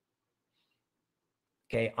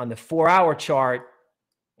 Okay, on the 4-hour chart,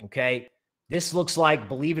 okay, this looks like,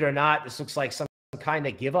 believe it or not, this looks like some kind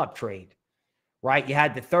of give up trade, right? You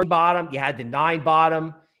had the 30 bottom, you had the 9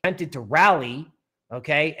 bottom, attempted to rally,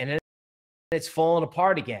 okay, and then it's falling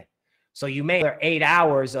apart again. So you may have 8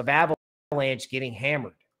 hours of Avalanche getting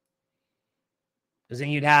hammered. Because then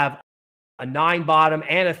you'd have a 9 bottom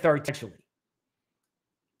and a 3rd potentially.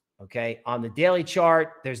 Okay, on the daily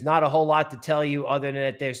chart, there's not a whole lot to tell you other than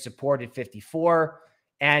that there's support at 54,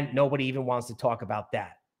 and nobody even wants to talk about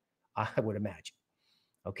that, I would imagine.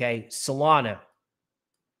 Okay, Solana.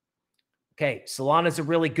 Okay, Solana's a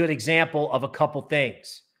really good example of a couple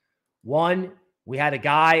things. One, we had a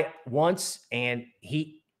guy once, and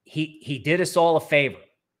he did us all a favor.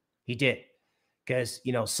 He did. Because,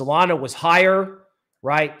 Solana was higher,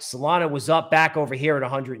 right? Solana was up back over here at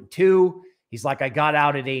 102. He's like, I got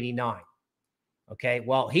out at 89. Okay,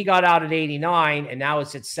 well, he got out at 89, and now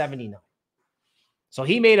it's at 79. So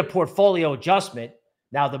he made a portfolio adjustment.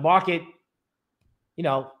 Now, the market,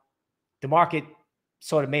 the market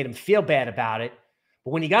sort of made him feel bad about it.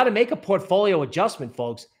 But when you got to make a portfolio adjustment,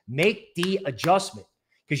 folks, make the adjustment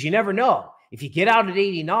because you never know. If you get out at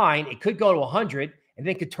 89, it could go to 100 and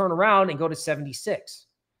then it could turn around and go to 76.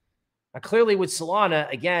 Now, clearly with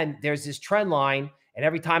Solana, again, there's this trend line, and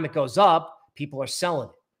every time it goes up, people are selling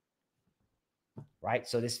it, right?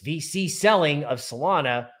 So this VC selling of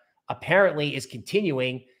Solana apparently is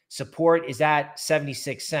continuing. Support is at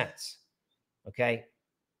 76 cents, okay?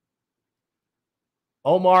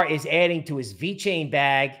 Omar is adding to his VeChain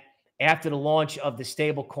bag after the launch of the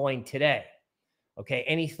stablecoin today. Okay,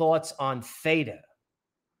 any thoughts on Theta?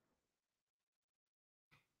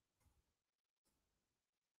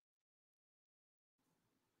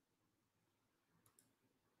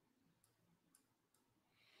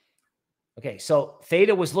 Okay, so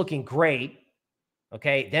Theta was looking great.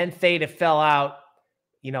 Okay, then Theta fell out,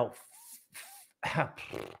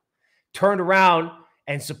 turned around,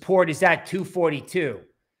 and support is at 242.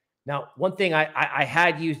 Now, one thing I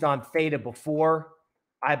had used on Theta before,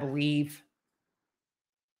 I believe.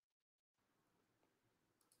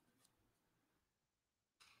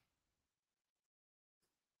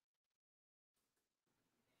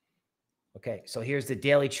 Okay, so here's the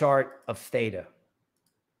daily chart of Theta.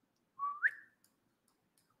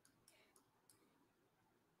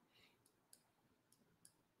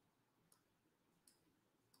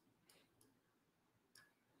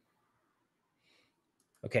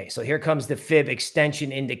 Okay, so here comes the fib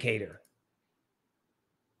extension indicator.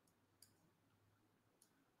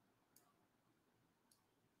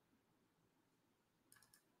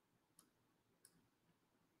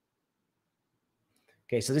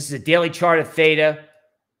 Okay, so this is a daily chart of theta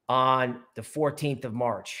on the 14th of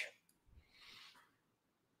March.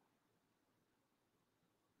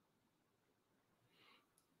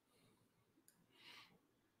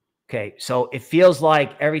 Okay, so it feels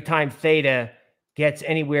like every time theta gets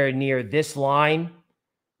anywhere near this line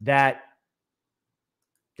that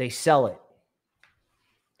they sell it.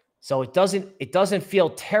 So it doesn't feel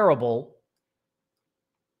terrible.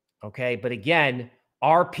 Okay, but again,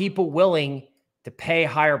 are people willing to pay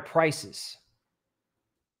higher prices?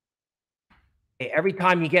 Every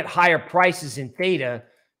time you get higher prices in theta,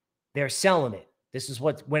 they're selling it. This is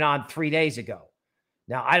what went on 3 days ago.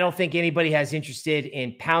 Now, I don't think anybody has interested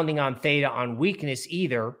in pounding on theta on weakness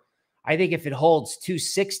either. I think if it holds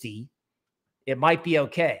 260, it might be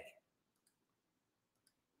okay.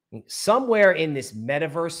 Somewhere in this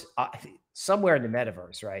metaverse,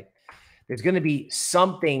 right, there's going to be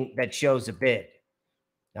something that shows a bid.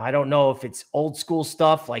 Now, I don't know if it's old school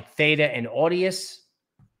stuff like theta and Audius.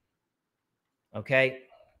 Okay.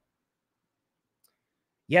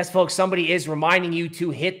 Yes, folks, somebody is reminding you to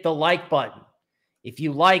hit the like button. If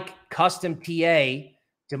you like custom TA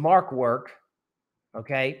DeMarc work,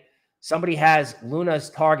 okay, somebody has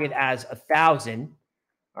Luna's target as 1,000.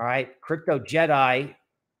 All right, Crypto Jedi.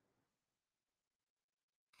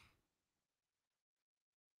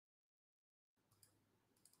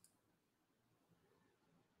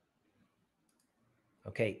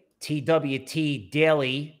 Okay, TWT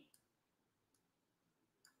daily.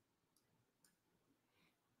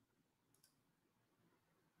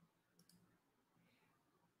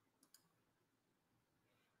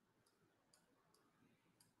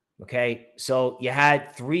 Okay, so you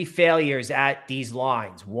had 3 failures at these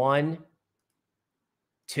lines. 1,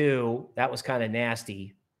 2, that was kind of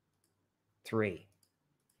nasty. 3.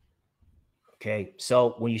 Okay,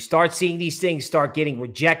 so when you start seeing these things start getting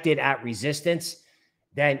rejected at resistance,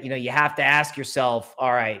 then you have to ask yourself,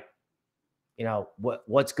 all right,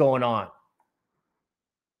 what's going on?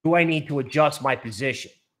 Do I need to adjust my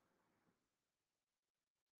position?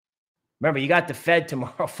 Remember, you got the Fed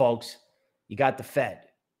tomorrow, folks. You got the Fed.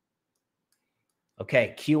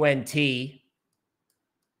 Okay, QNT.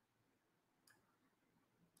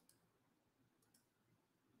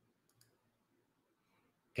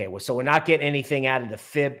 Okay, well, so we're not getting anything out of the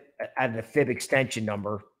fib extension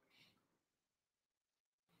number.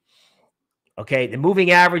 Okay, the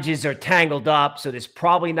moving averages are tangled up, so there's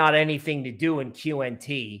probably not anything to do in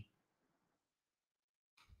QNT.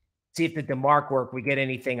 See if the DeMarc work, we get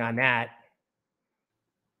anything on that.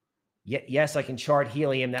 Yes, I can chart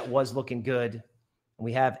helium. That was looking good.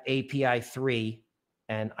 We have API 3,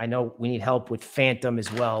 and I know we need help with Phantom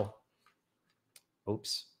as well.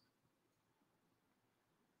 Oops.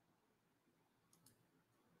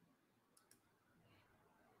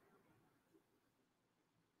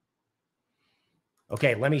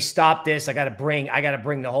 Okay, let me stop this. I got to bring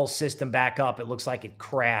the whole system back up. It looks like it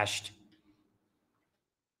crashed.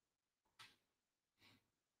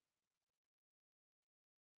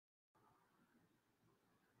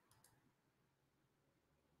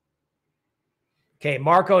 Okay,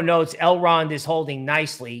 Marco notes Elrond is holding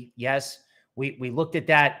nicely. Yes, we looked at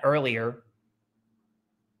that earlier.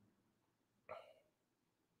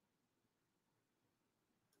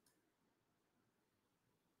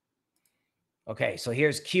 Okay, so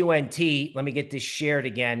here's QNT. Let me get this shared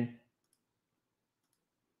again.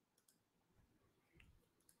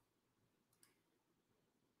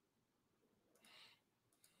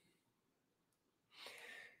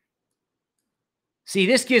 See,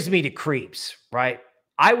 this gives me the creeps, right?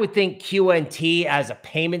 I would think QNT as a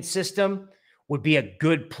payment system would be a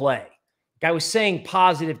good play. I was saying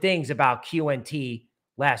positive things about QNT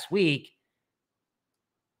last week,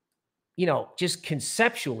 just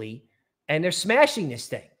conceptually, and they're smashing this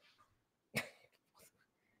thing.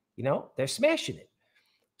 They're smashing it.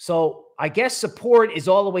 So I guess support is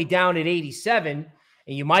all the way down at 87,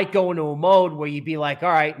 and you might go into a mode where you'd be like,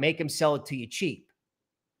 all right, make them sell it to you cheap.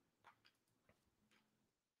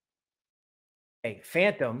 Okay,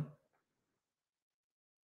 Phantom.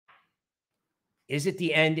 Is it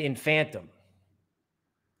the end in Phantom?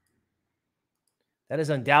 That is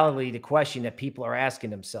undoubtedly the question that people are asking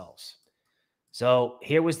themselves. So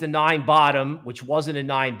here was the 9 bottom, which wasn't a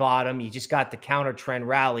 9 bottom. You just got the counter trend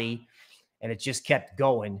rally, and it just kept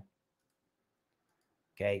going.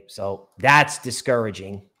 Okay, so that's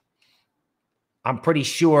discouraging. I'm pretty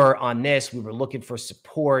sure on this, we were looking for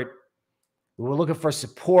support We were looking for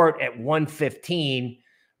support at 115,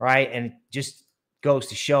 right? And it just goes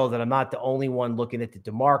to show that I'm not the only one looking at the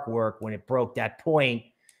DeMark work. When it broke that point,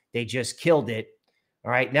 they just killed it.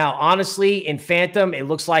 All right. Now, honestly, in Phantom, it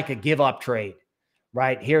looks like a give up trade,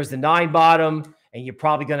 right? Here's the 9 bottom, and you're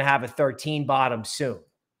probably going to have a 13 bottom soon.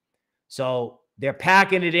 So they're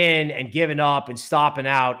packing it in and giving up and stopping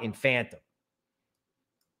out in Phantom.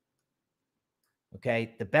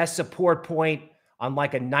 Okay. The best support point on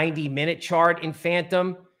like a 90-minute chart in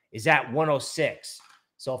Phantom is at 106.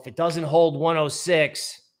 So if it doesn't hold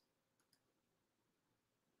 106,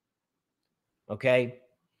 okay,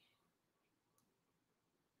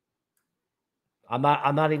 I'm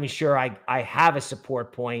not even sure I have a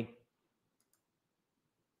support point.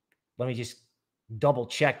 Let me just double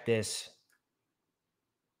check this.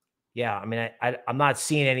 Yeah, I mean, I'm not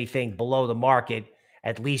seeing anything below the market,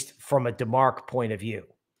 at least from a DeMark point of view.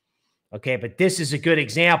 Okay, but this is a good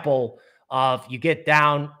example of you get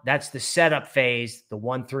down, that's the setup phase, the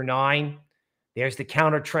 1 through 9. There's the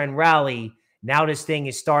counter trend rally. Now this thing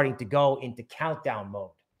is starting to go into countdown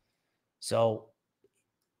mode. So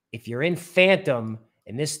if you're in Phantom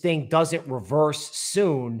and this thing doesn't reverse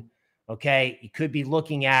soon, okay, you could be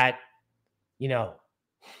looking at,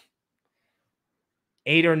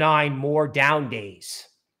 8 or 9 more down days.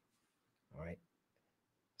 All right.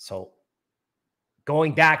 So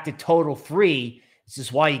going back to total 3, this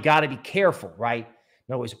is why you got to be careful, right?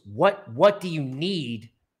 In other words, what do you need?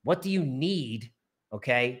 What do you need?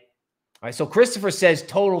 Okay. All right. So Christopher says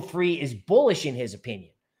total 3 is bullish in his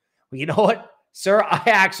opinion. Well, you know what, sir?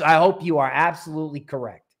 I hope you are absolutely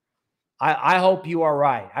correct. I hope you are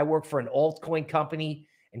right. I work for an altcoin company,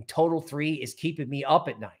 and total 3 is keeping me up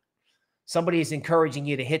at night. Somebody is encouraging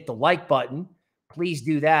you to hit the like button. Please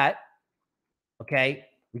do that. Okay.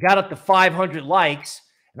 We got up to 500 likes,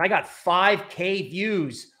 and I got 5K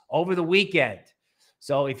views over the weekend.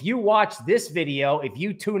 So if you watch this video, if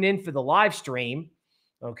you tune in for the live stream,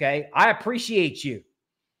 okay, I appreciate you,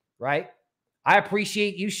 right? I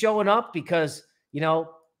appreciate you showing up because,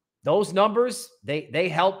 those numbers, they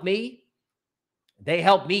help me. They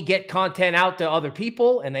help me get content out to other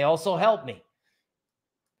people, and they also help me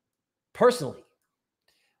personally.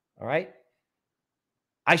 All right.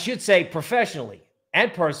 I should say professionally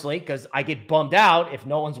and personally, because I get bummed out if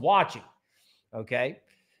no one's watching. Okay.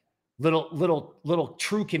 Little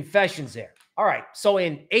true confessions there. All right. So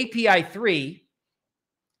in API 3,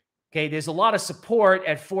 okay, there's a lot of support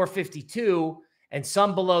at 452 and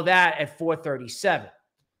some below that at 437.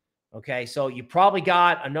 Okay. So you probably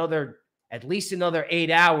got at least another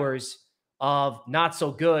 8 hours of not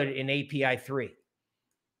so good in API 3.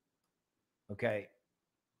 Okay.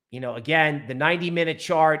 Again, the 90-minute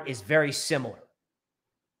chart is very similar.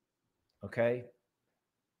 Okay.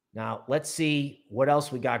 Now let's see what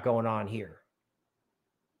else we got going on here.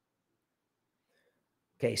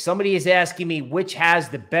 Okay. Somebody is asking me which has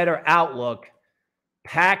the better outlook,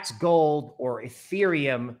 Pax Gold or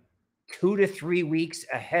Ethereum 2 to 3 weeks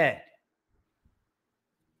ahead.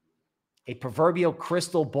 A proverbial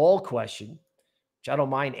crystal ball question, which I don't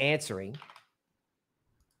mind answering.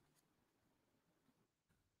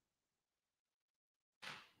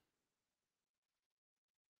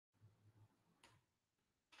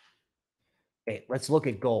 Okay, let's look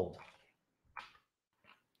at gold.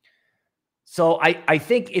 So I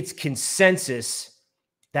think it's consensus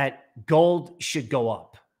that gold should go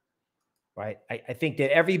up, right? I think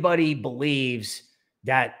that everybody believes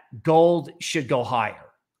that gold should go higher.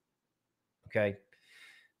 Okay.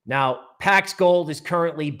 Now, Pax Gold is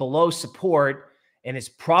currently below support and is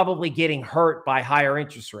probably getting hurt by higher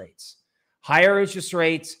interest rates. Higher interest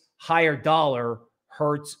rates, higher dollar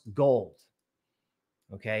hurts gold.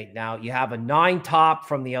 Okay. Now you have a 9 top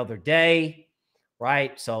from the other day,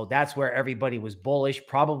 right? So that's where everybody was bullish,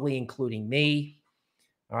 probably including me.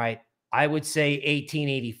 All right. I would say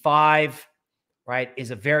 1885, right,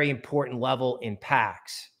 is a very important level in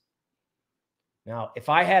Pax. Now, if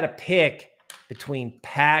I had a pick between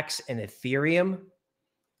Pax and Ethereum,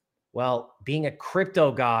 well, being a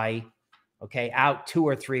crypto guy, okay, out 2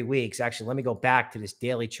 or 3 weeks. Actually, let me go back to this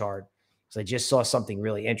daily chart because I just saw something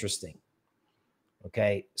really interesting.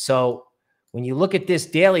 Okay, so when you look at this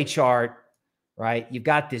daily chart, right, you've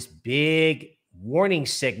got this big warning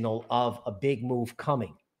signal of a big move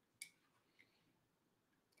coming.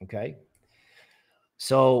 Okay,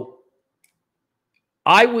 so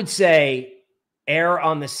I would say err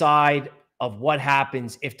on the side of what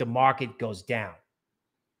happens if the market goes down.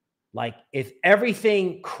 Like if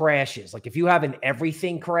everything crashes, like if you have an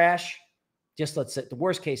everything crash, just let's say the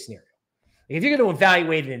worst case scenario. If you're going to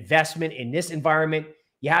evaluate an investment in this environment,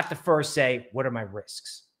 you have to first say, what are my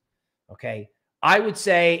risks? Okay. I would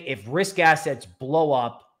say if risk assets blow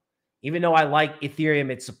up, even though I like Ethereum,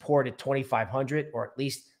 it's support at 2,500, or at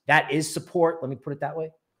least that is support. Let me put it that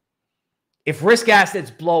way. If risk assets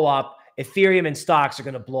blow up, Ethereum and stocks are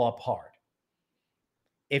going to blow up hard.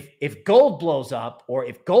 If gold blows up, or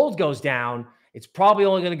if gold goes down, it's probably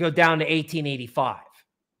only going to go down to 1885.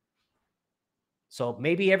 So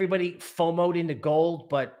maybe everybody FOMO'd into gold,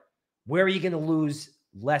 but where are you going to lose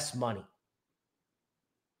less money?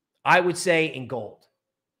 I would say in gold.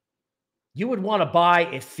 You would want to buy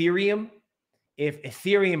Ethereum if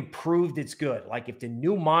Ethereum proved it's good. Like if the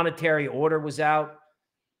new monetary order was out,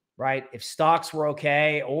 right? If stocks were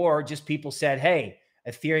okay, or just people said, hey,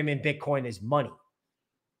 Ethereum and Bitcoin is money.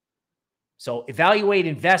 So evaluate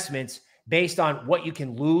investments based on what you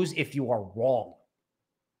can lose if you are wrong.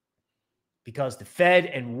 Because the Fed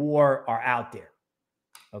and war are out there.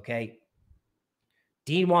 Okay.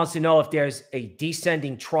 Dean wants to know if there's a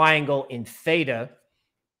descending triangle in theta.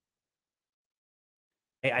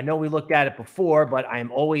 I know we looked at it before, but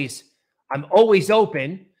I'm always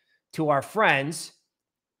open to our friends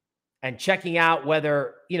and checking out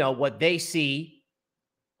whether, what they see,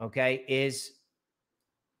 okay, is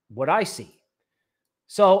what I see.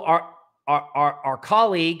 So our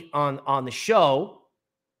colleague on the show,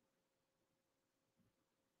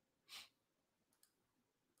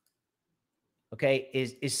 okay,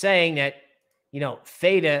 is saying that,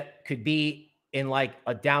 theta could be in like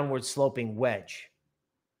a downward sloping wedge.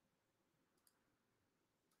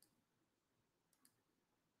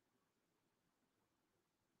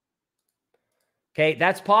 Okay,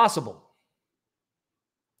 that's possible.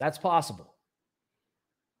 That's possible.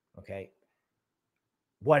 Okay.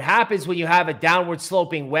 What happens when you have a downward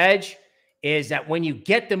sloping wedge is that when you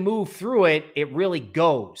get the move through it, it really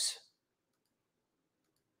goes.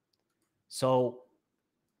 So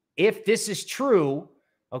if this is true,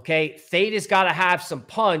 okay, theta's got to have some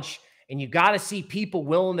punch, and you got to see people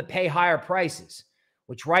willing to pay higher prices,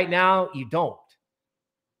 which right now you don't.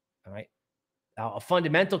 All right. Now, a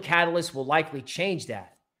fundamental catalyst will likely change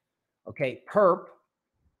that. Okay, perp.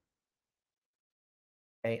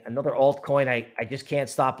 Okay, another altcoin I just can't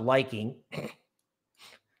stop liking,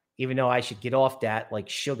 even though I should get off that, like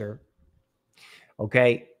sugar.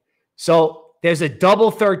 Okay, so there's a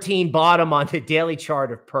double 13 bottom on the daily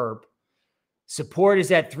chart of perp. Support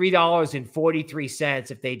is at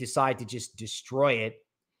 $3.43 if they decide to just destroy it.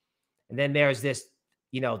 And then there's this,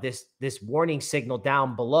 this warning signal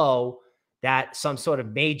down below that some sort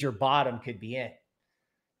of major bottom could be in.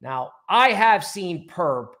 Now, I have seen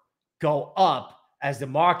perp go up as the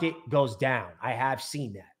market goes down. I have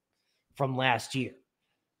seen that from last year.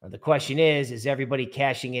 Now, the question is everybody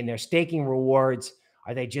cashing in their staking rewards?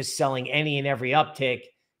 Are they just selling any and every uptick?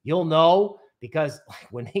 You'll know, because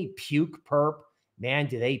when they puke perp, man,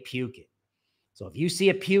 do they puke it. So if you see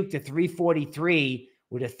a puke to 343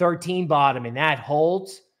 with a 13 bottom and that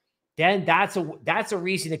holds, then that's a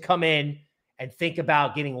reason to come in and think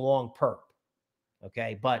about getting long perp.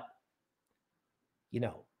 Okay. But,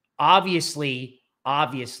 obviously,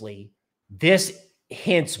 this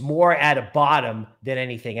hints more at a bottom than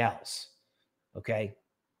anything else. Okay.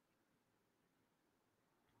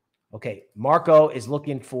 Okay. Marco is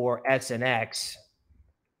looking for SNX.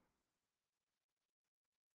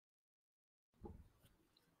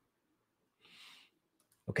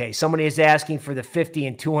 Okay. Somebody is asking for the 50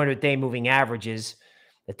 and 200-day moving averages.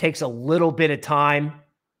 It takes a little bit of time.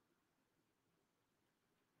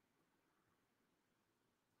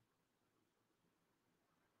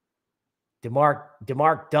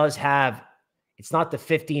 DeMark does have, it's not the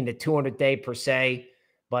 15 to 200-day per se,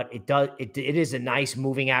 but it is a nice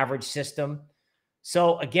moving average system.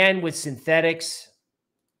 So again, with synthetics,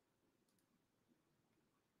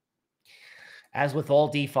 as with all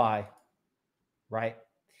DeFi, right?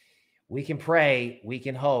 We can pray, we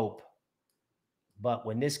can hope, but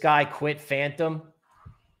when this guy quit Phantom,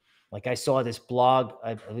 like I saw this blog,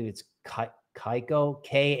 I believe it's Kaiko,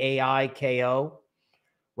 Kaiko,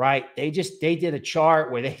 right? They did a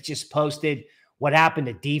chart where they just posted what happened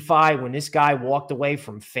to DeFi when this guy walked away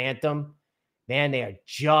from Phantom. Man, they are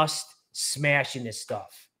just smashing this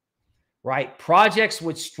stuff, right? Projects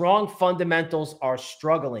with strong fundamentals are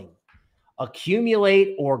struggling.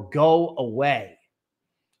 Accumulate or go away?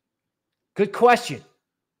 Good question.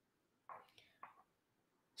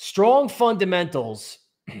 Strong fundamentals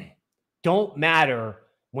don't matter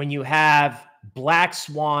when you have black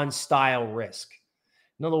swan style risk.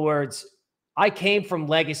 In other words, I came from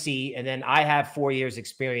legacy and then I have 4 years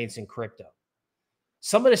experience in crypto.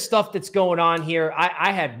 Some of the stuff that's going on here,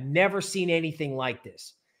 I have never seen anything like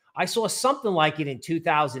this. I saw something like it in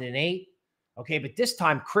 2008, Okay, but this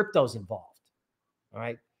time crypto's involved. All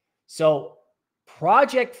right. So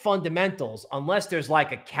project fundamentals, unless there's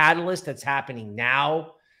like a catalyst that's happening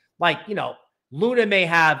now, like, you know, Luna may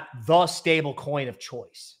have the stable coin of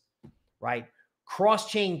choice, right?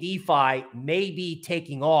 Cross-chain DeFi may be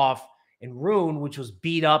taking off, and RUNE, which was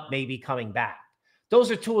beat up, may be coming back.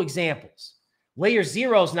 Those are two examples. Layer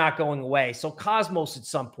 0 is not going away. So Cosmos at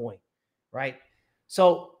some point, right?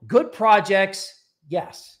 So good projects,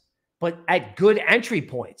 yes, but at good entry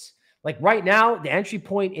points. Like right now, the entry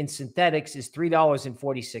point in synthetics is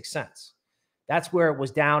 $3.46. That's where it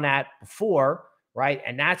was down at before, right?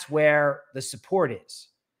 And that's where the support is.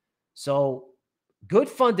 So good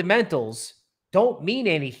fundamentals don't mean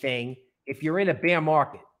anything if you're in a bear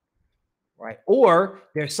market, right? Or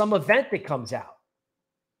there's some event that comes out,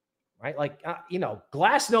 right? Like, you know,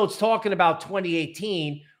 Glassnode's talking about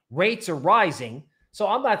 2018, rates are rising. So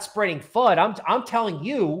I'm not spreading FUD. I'm telling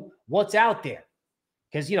you what's out there.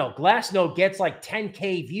 Because, you know, Glassnode gets like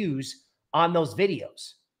 10K views on those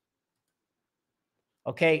videos.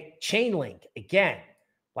 Okay, Chainlink, again,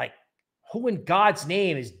 like who in God's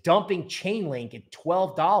name is dumping Chainlink at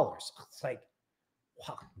 $12? It's like,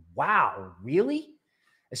 wow, really?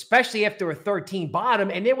 Especially after a 13 bottom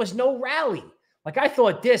and there was no rally. Like I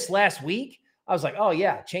thought this last week, I was like, oh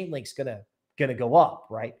yeah, Chainlink's gonna go up,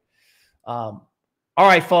 right? All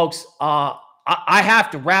right, folks, I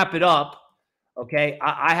have to wrap it up. Okay,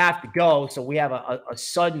 I have to go. So we have a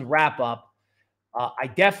sudden wrap up. I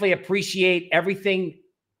definitely appreciate everything.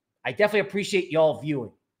 I definitely appreciate y'all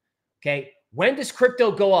viewing. Okay, when does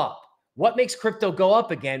crypto go up? What makes crypto go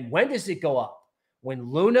up again? When does it go up? When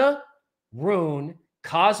Luna, RUNE,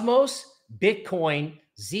 Cosmos, Bitcoin,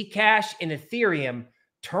 Zcash, and Ethereum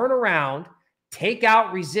turn around, take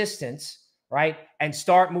out resistance, right, and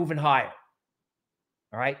start moving higher.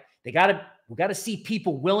 All right, we got to see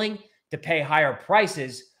people willing to pay higher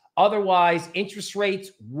prices. Otherwise, interest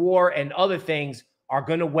rates, war, and other things are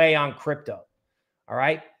going to weigh on crypto. All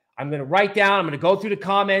right. I'm going to write down. I'm going to go through the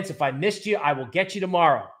comments. If I missed you, I will get you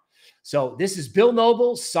tomorrow. So this is Bill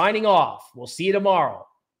Noble signing off. We'll see you tomorrow.